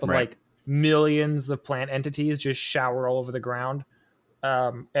 so you end up with like millions of plant entities just showered all over the ground.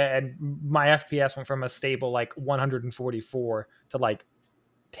 And my FPS went from a stable like 144 to like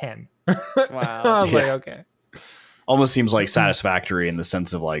 10. Wow. I was like, okay. Almost seems like satisfactory in the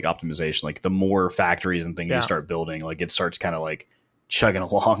sense of like optimization. Like the more factories and things you start building, like it starts kind of like chugging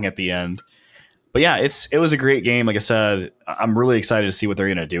along at the end. But yeah, it was a great game. Like I said, I'm really excited to see what they're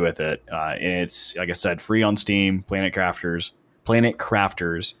going to do with it. And it's, like I said, free on Steam, Planet Crafters,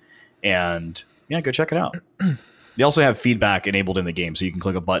 and go check it out. They also have feedback enabled in the game, so you can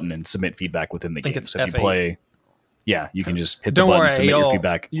click a button and submit feedback within the game. So if you play, you can just hit the button, submit your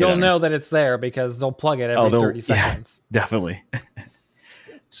feedback. You'll know that it's there because they'll plug it every 30 seconds. Yeah, definitely.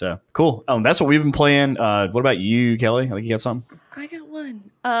 So cool. That's what we've been playing. What about you, Kelly? I think you got something. I got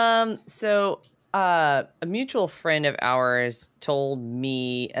one. So a mutual friend of ours told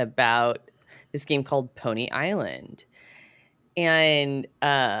me about this game called Pony Island, and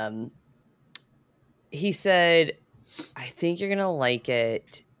he said, I think you're gonna like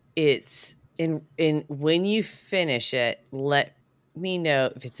it. It's in when you finish it, let me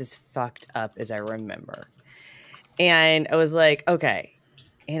know if it's as fucked up as I remember. And I was like, okay.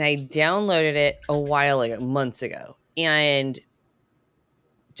 And I downloaded it a while ago, months ago, and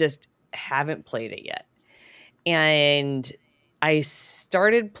just haven't played it yet. And I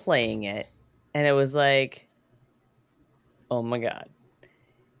started playing it, and it was like, oh my God.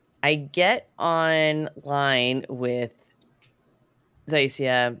 I get online with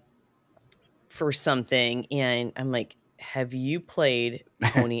Zycia for something, and I'm like, have you played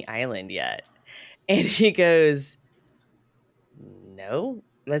Pony Island yet? And he goes, no,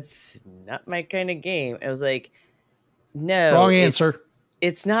 that's not my kind of game. I was like, no. Wrong answer.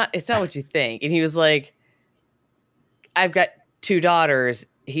 It's not what you think. And he was like, I've got 2 daughters.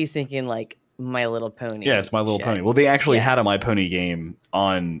 He's thinking like My Little Pony. Yeah, it's My Little Pony. Well, they actually had a My Pony game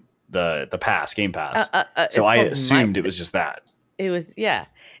on the Game Pass. So I assumed it was just that. It was, yeah.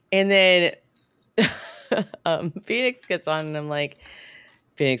 And then Phoenix gets on, and I'm like,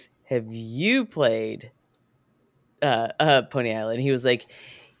 Phoenix, have you played Pony Island? He was like,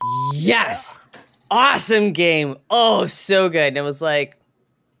 yes, awesome game. Oh, so good. And I was like,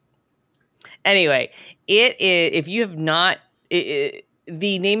 Anyway, it is, if you have not, the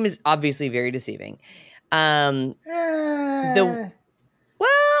name is obviously very deceiving. Okay.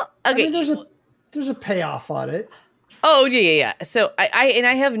 I mean, there's a payoff on it. Oh yeah. So I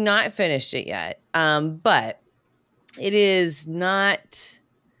have not finished it yet. But it is not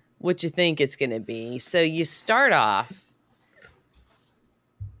what you think it's going to be. So you start off.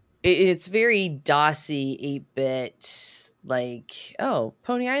 It's very DOSy 8-bit, like, oh,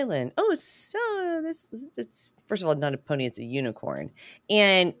 Pony Island. Oh, so it's first of all not a pony, it's a unicorn.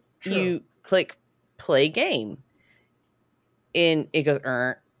 And you click play game. And it goes,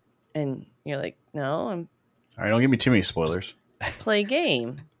 and you're like, no, I'm. All right, don't give me too many spoilers. Play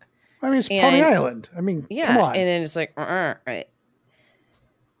game. I mean, it's Pony Island. I mean, come on. And then it's like, right.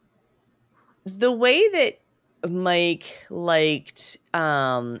 The way that Mike liked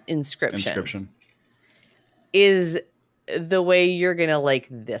Inscription is the way you're gonna like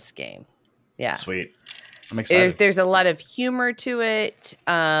this game. Yeah, sweet. I'm excited. There's a lot of humor to it,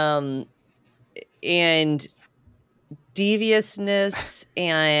 and deviousness,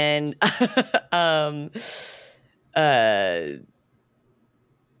 and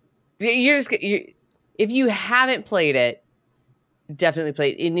if you haven't played it, definitely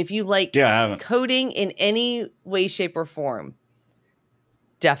play it. And if you like coding in any way, shape, or form,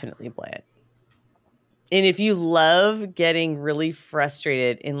 definitely play it. And if you love getting really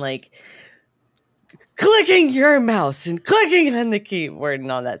frustrated in like clicking your mouse and clicking on the keyboard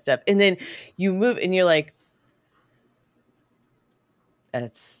and all that stuff, and then you move and you're like,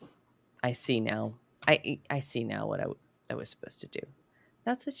 I see now. I see now what I was supposed to do.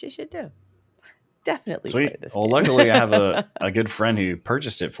 That's what you should do. Definitely play this game. Luckily I have a good friend who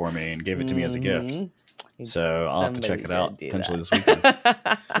purchased it for me and gave it to me as a gift. So I'll have to check it out potentially this weekend.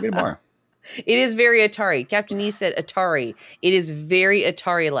 Maybe tomorrow. It is very Atari. Captain E said Atari. It is very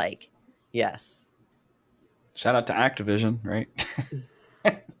Atari-like. Yes. Shout out to Activision, right?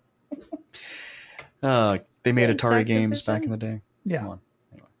 They made Atari games back in the day. Yeah. Come on.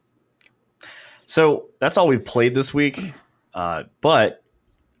 Anyway. So that's all we played this week. But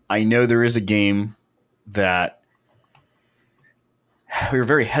I know there is a game that we were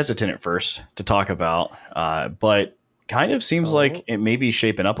very hesitant at first to talk about, but kind of seems like it may be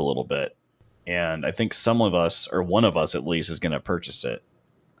shaping up a little bit. And I think some of us, or one of us at least, is going to purchase it.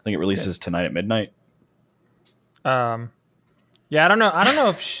 I think it releases tonight at midnight. Yeah, I don't know. I don't know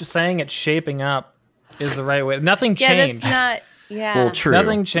if saying it's shaping up is the right way. Nothing changed. That's not. Yeah. Well, true.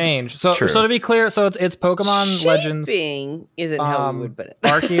 Nothing changed. So to be clear, so it's Pokemon Legends. Shaping isn't how we would put it.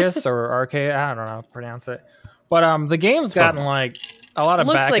 Arceus or Arceus, I don't know how to pronounce it. But the game's gotten like a lot of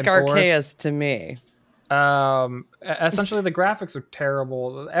looks back like and forth. Arceus to me. Essentially the graphics are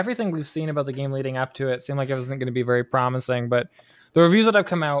terrible. Everything we've seen about the game leading up to it seemed like it wasn't going to be very promising, but the reviews that have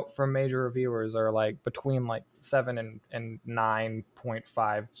come out from major reviewers are like between like 7 and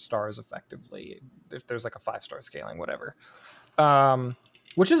 9.5 stars effectively, if there's like a 5-star scaling, whatever.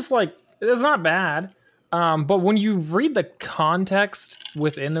 Which is like, it's not bad. But when you read the context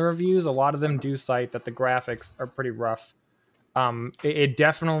within the reviews, a lot of them do cite that the graphics are pretty rough. It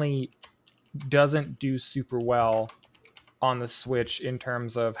definitely doesn't do super well on the Switch in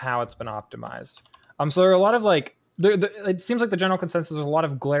terms of how it's been optimized. So there are a lot of like, it seems like the general consensus is a lot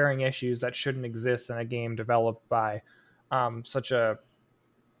of glaring issues that shouldn't exist in a game developed by such a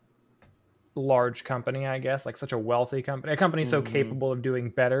large company, I guess, like such a wealthy company, a company so capable of doing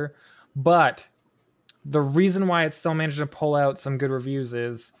better. But the reason why it's still managed to pull out some good reviews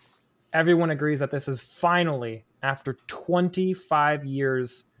is everyone agrees that this is finally, after 25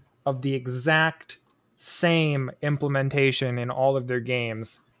 years of the exact same implementation in all of their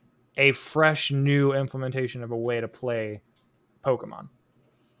games, a fresh new implementation of a way to play Pokemon.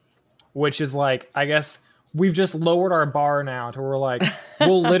 Which is like, I guess we've just lowered our bar now to where we're like,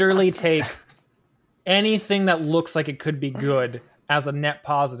 we'll literally take anything that looks like it could be good as a net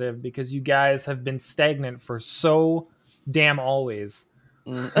positive because you guys have been stagnant for so damn always.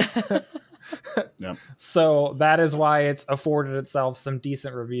 Yep. So that is why it's afforded itself some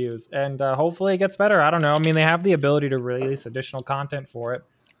decent reviews, and hopefully it gets better. I don't know. I mean, they have the ability to release additional content for it,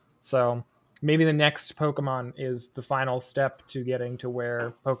 so maybe the next Pokemon is the final step to getting to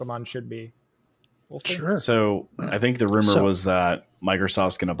where Pokemon should be. We'll see. Sure. So I think the rumor was that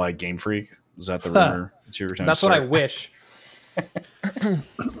Microsoft's going to buy Game Freak. Was that the rumor that you were trying to start? That's what I wish.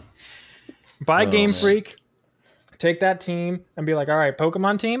 Buy Game Freak, take that team, and be like, all right,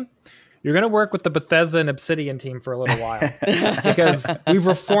 Pokemon team, you're going to work with the Bethesda and Obsidian team for a little while because we've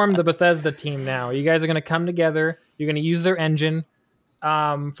reformed the Bethesda team now. You guys are going to come together. You're going to use their engine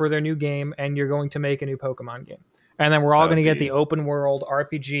for their new game, and you're going to make a new Pokemon game. And then we're all going to get the open world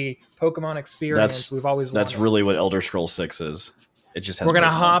RPG Pokemon experience we've always wanted. That's really what Elder Scrolls 6 is. It just has we're going to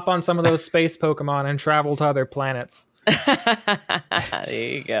hop on some of those space Pokemon and travel to other planets. There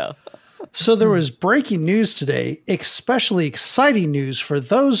you go. So there was breaking news today, especially exciting news for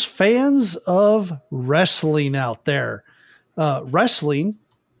those fans of wrestling out there. Wrestling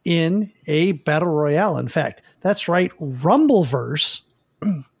in a battle royale. In fact, that's right. Rumbleverse,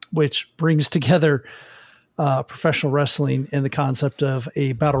 which brings together professional wrestling and the concept of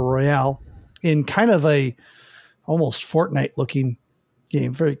a battle royale in kind of a almost Fortnite looking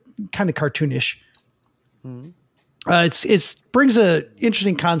game, very kind of cartoonish. It's brings a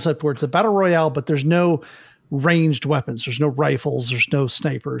interesting concept where it's a battle royale, but there's no ranged weapons. There's no rifles. There's no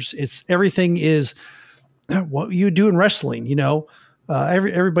snipers. Everything is what you do in wrestling. You know,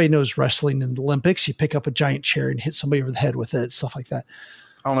 everybody knows wrestling in the Olympics. You pick up a giant chair and hit somebody over the head with it, stuff like that.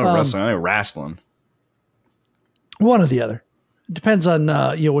 I don't know wrestling. I know wrestling. One or the other. It depends on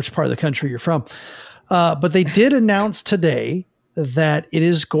which part of the country you're from. But they did announce today that it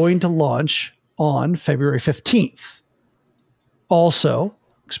is going to launch on February 15th. Also,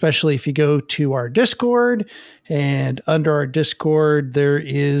 especially if you go to our Discord, and under our Discord, there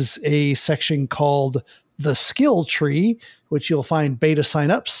is a section called the Skill Tree, which you'll find beta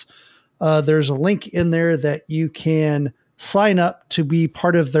signups. There's a link in there that you can sign up to be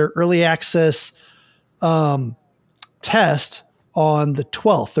part of their early access test on the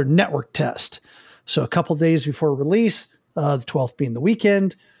 12th, their network test. So a couple days before release, the 12th being the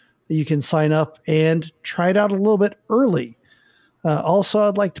weekend, you can sign up and try it out a little bit early. Also,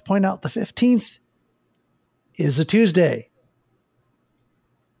 I'd like to point out the 15th is a Tuesday.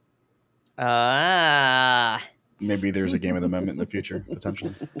 Maybe there's a game of the moment in the future,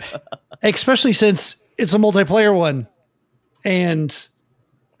 potentially. Especially since it's a multiplayer one. And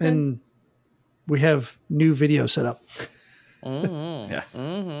we have new video set up. Yeah.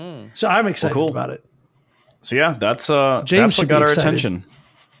 So I'm excited about it. So yeah, that's what got our attention.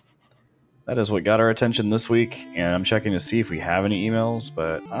 That is what got our attention this week, and I'm checking to see if we have any emails,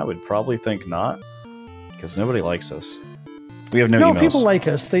 but I would probably think not, because nobody likes us. We have no emails. No, people like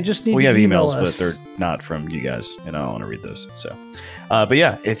us. They just need to email emails, us. but they're not from you guys, and I don't want to read those. So, but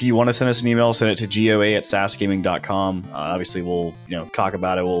yeah, if you want to send us an email, send it to goa@sasgaming.com. Obviously, we'll talk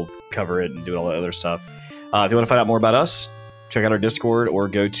about it. We'll cover it and do all that other stuff. If you want to find out more about us, check out our Discord or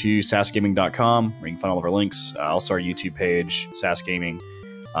go to sasgaming.com where you can find all of our links. Also, our YouTube page, Sas Gaming.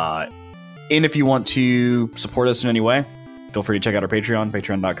 And if you want to support us in any way, feel free to check out our Patreon,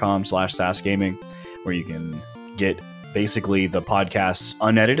 patreon.com/sasgaming, where you can get basically the podcasts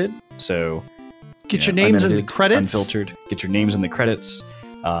unedited. So get your names in the credits, unfiltered. Get your names in the credits.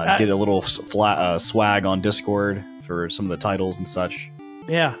 Get a little swag on Discord for some of the titles and such.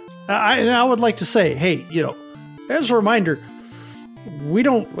 Yeah, I would like to say, hey, as a reminder, we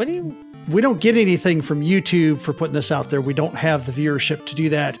don't get anything from YouTube for putting this out there. We don't have the viewership to do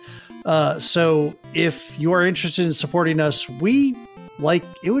that. So if you are interested in supporting us, we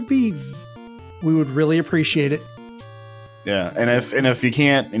would really appreciate it. Yeah. And if you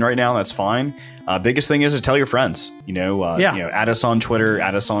can't, and right now that's fine. Biggest thing is to tell your friends, add us on Twitter,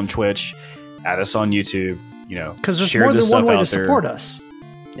 add us on Twitch, add us on YouTube, because there's more than one way to support us.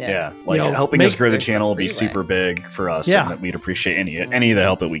 Yes. Yeah. Helping us grow the channel will be super big for us. Yeah. And we'd appreciate any of the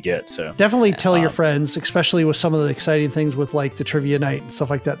help that we get. So definitely tell your friends, especially with some of the exciting things with like the trivia night and stuff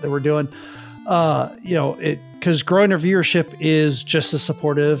like that we're doing. Because growing our viewership is just as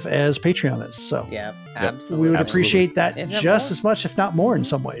supportive as Patreon is. So yeah, absolutely. We would appreciate that just as much, if not more in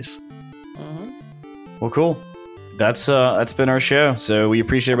some ways. Well, cool. That's been our show. So we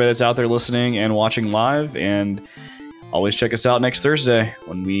appreciate everybody that's out there listening and watching live, and always check us out next Thursday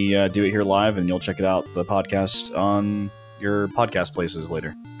when we do it here live, and you'll check it out, the podcast, on your podcast places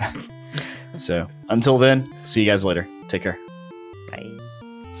later. So until then, see you guys later. Take care. Bye.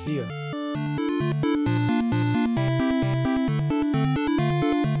 See ya.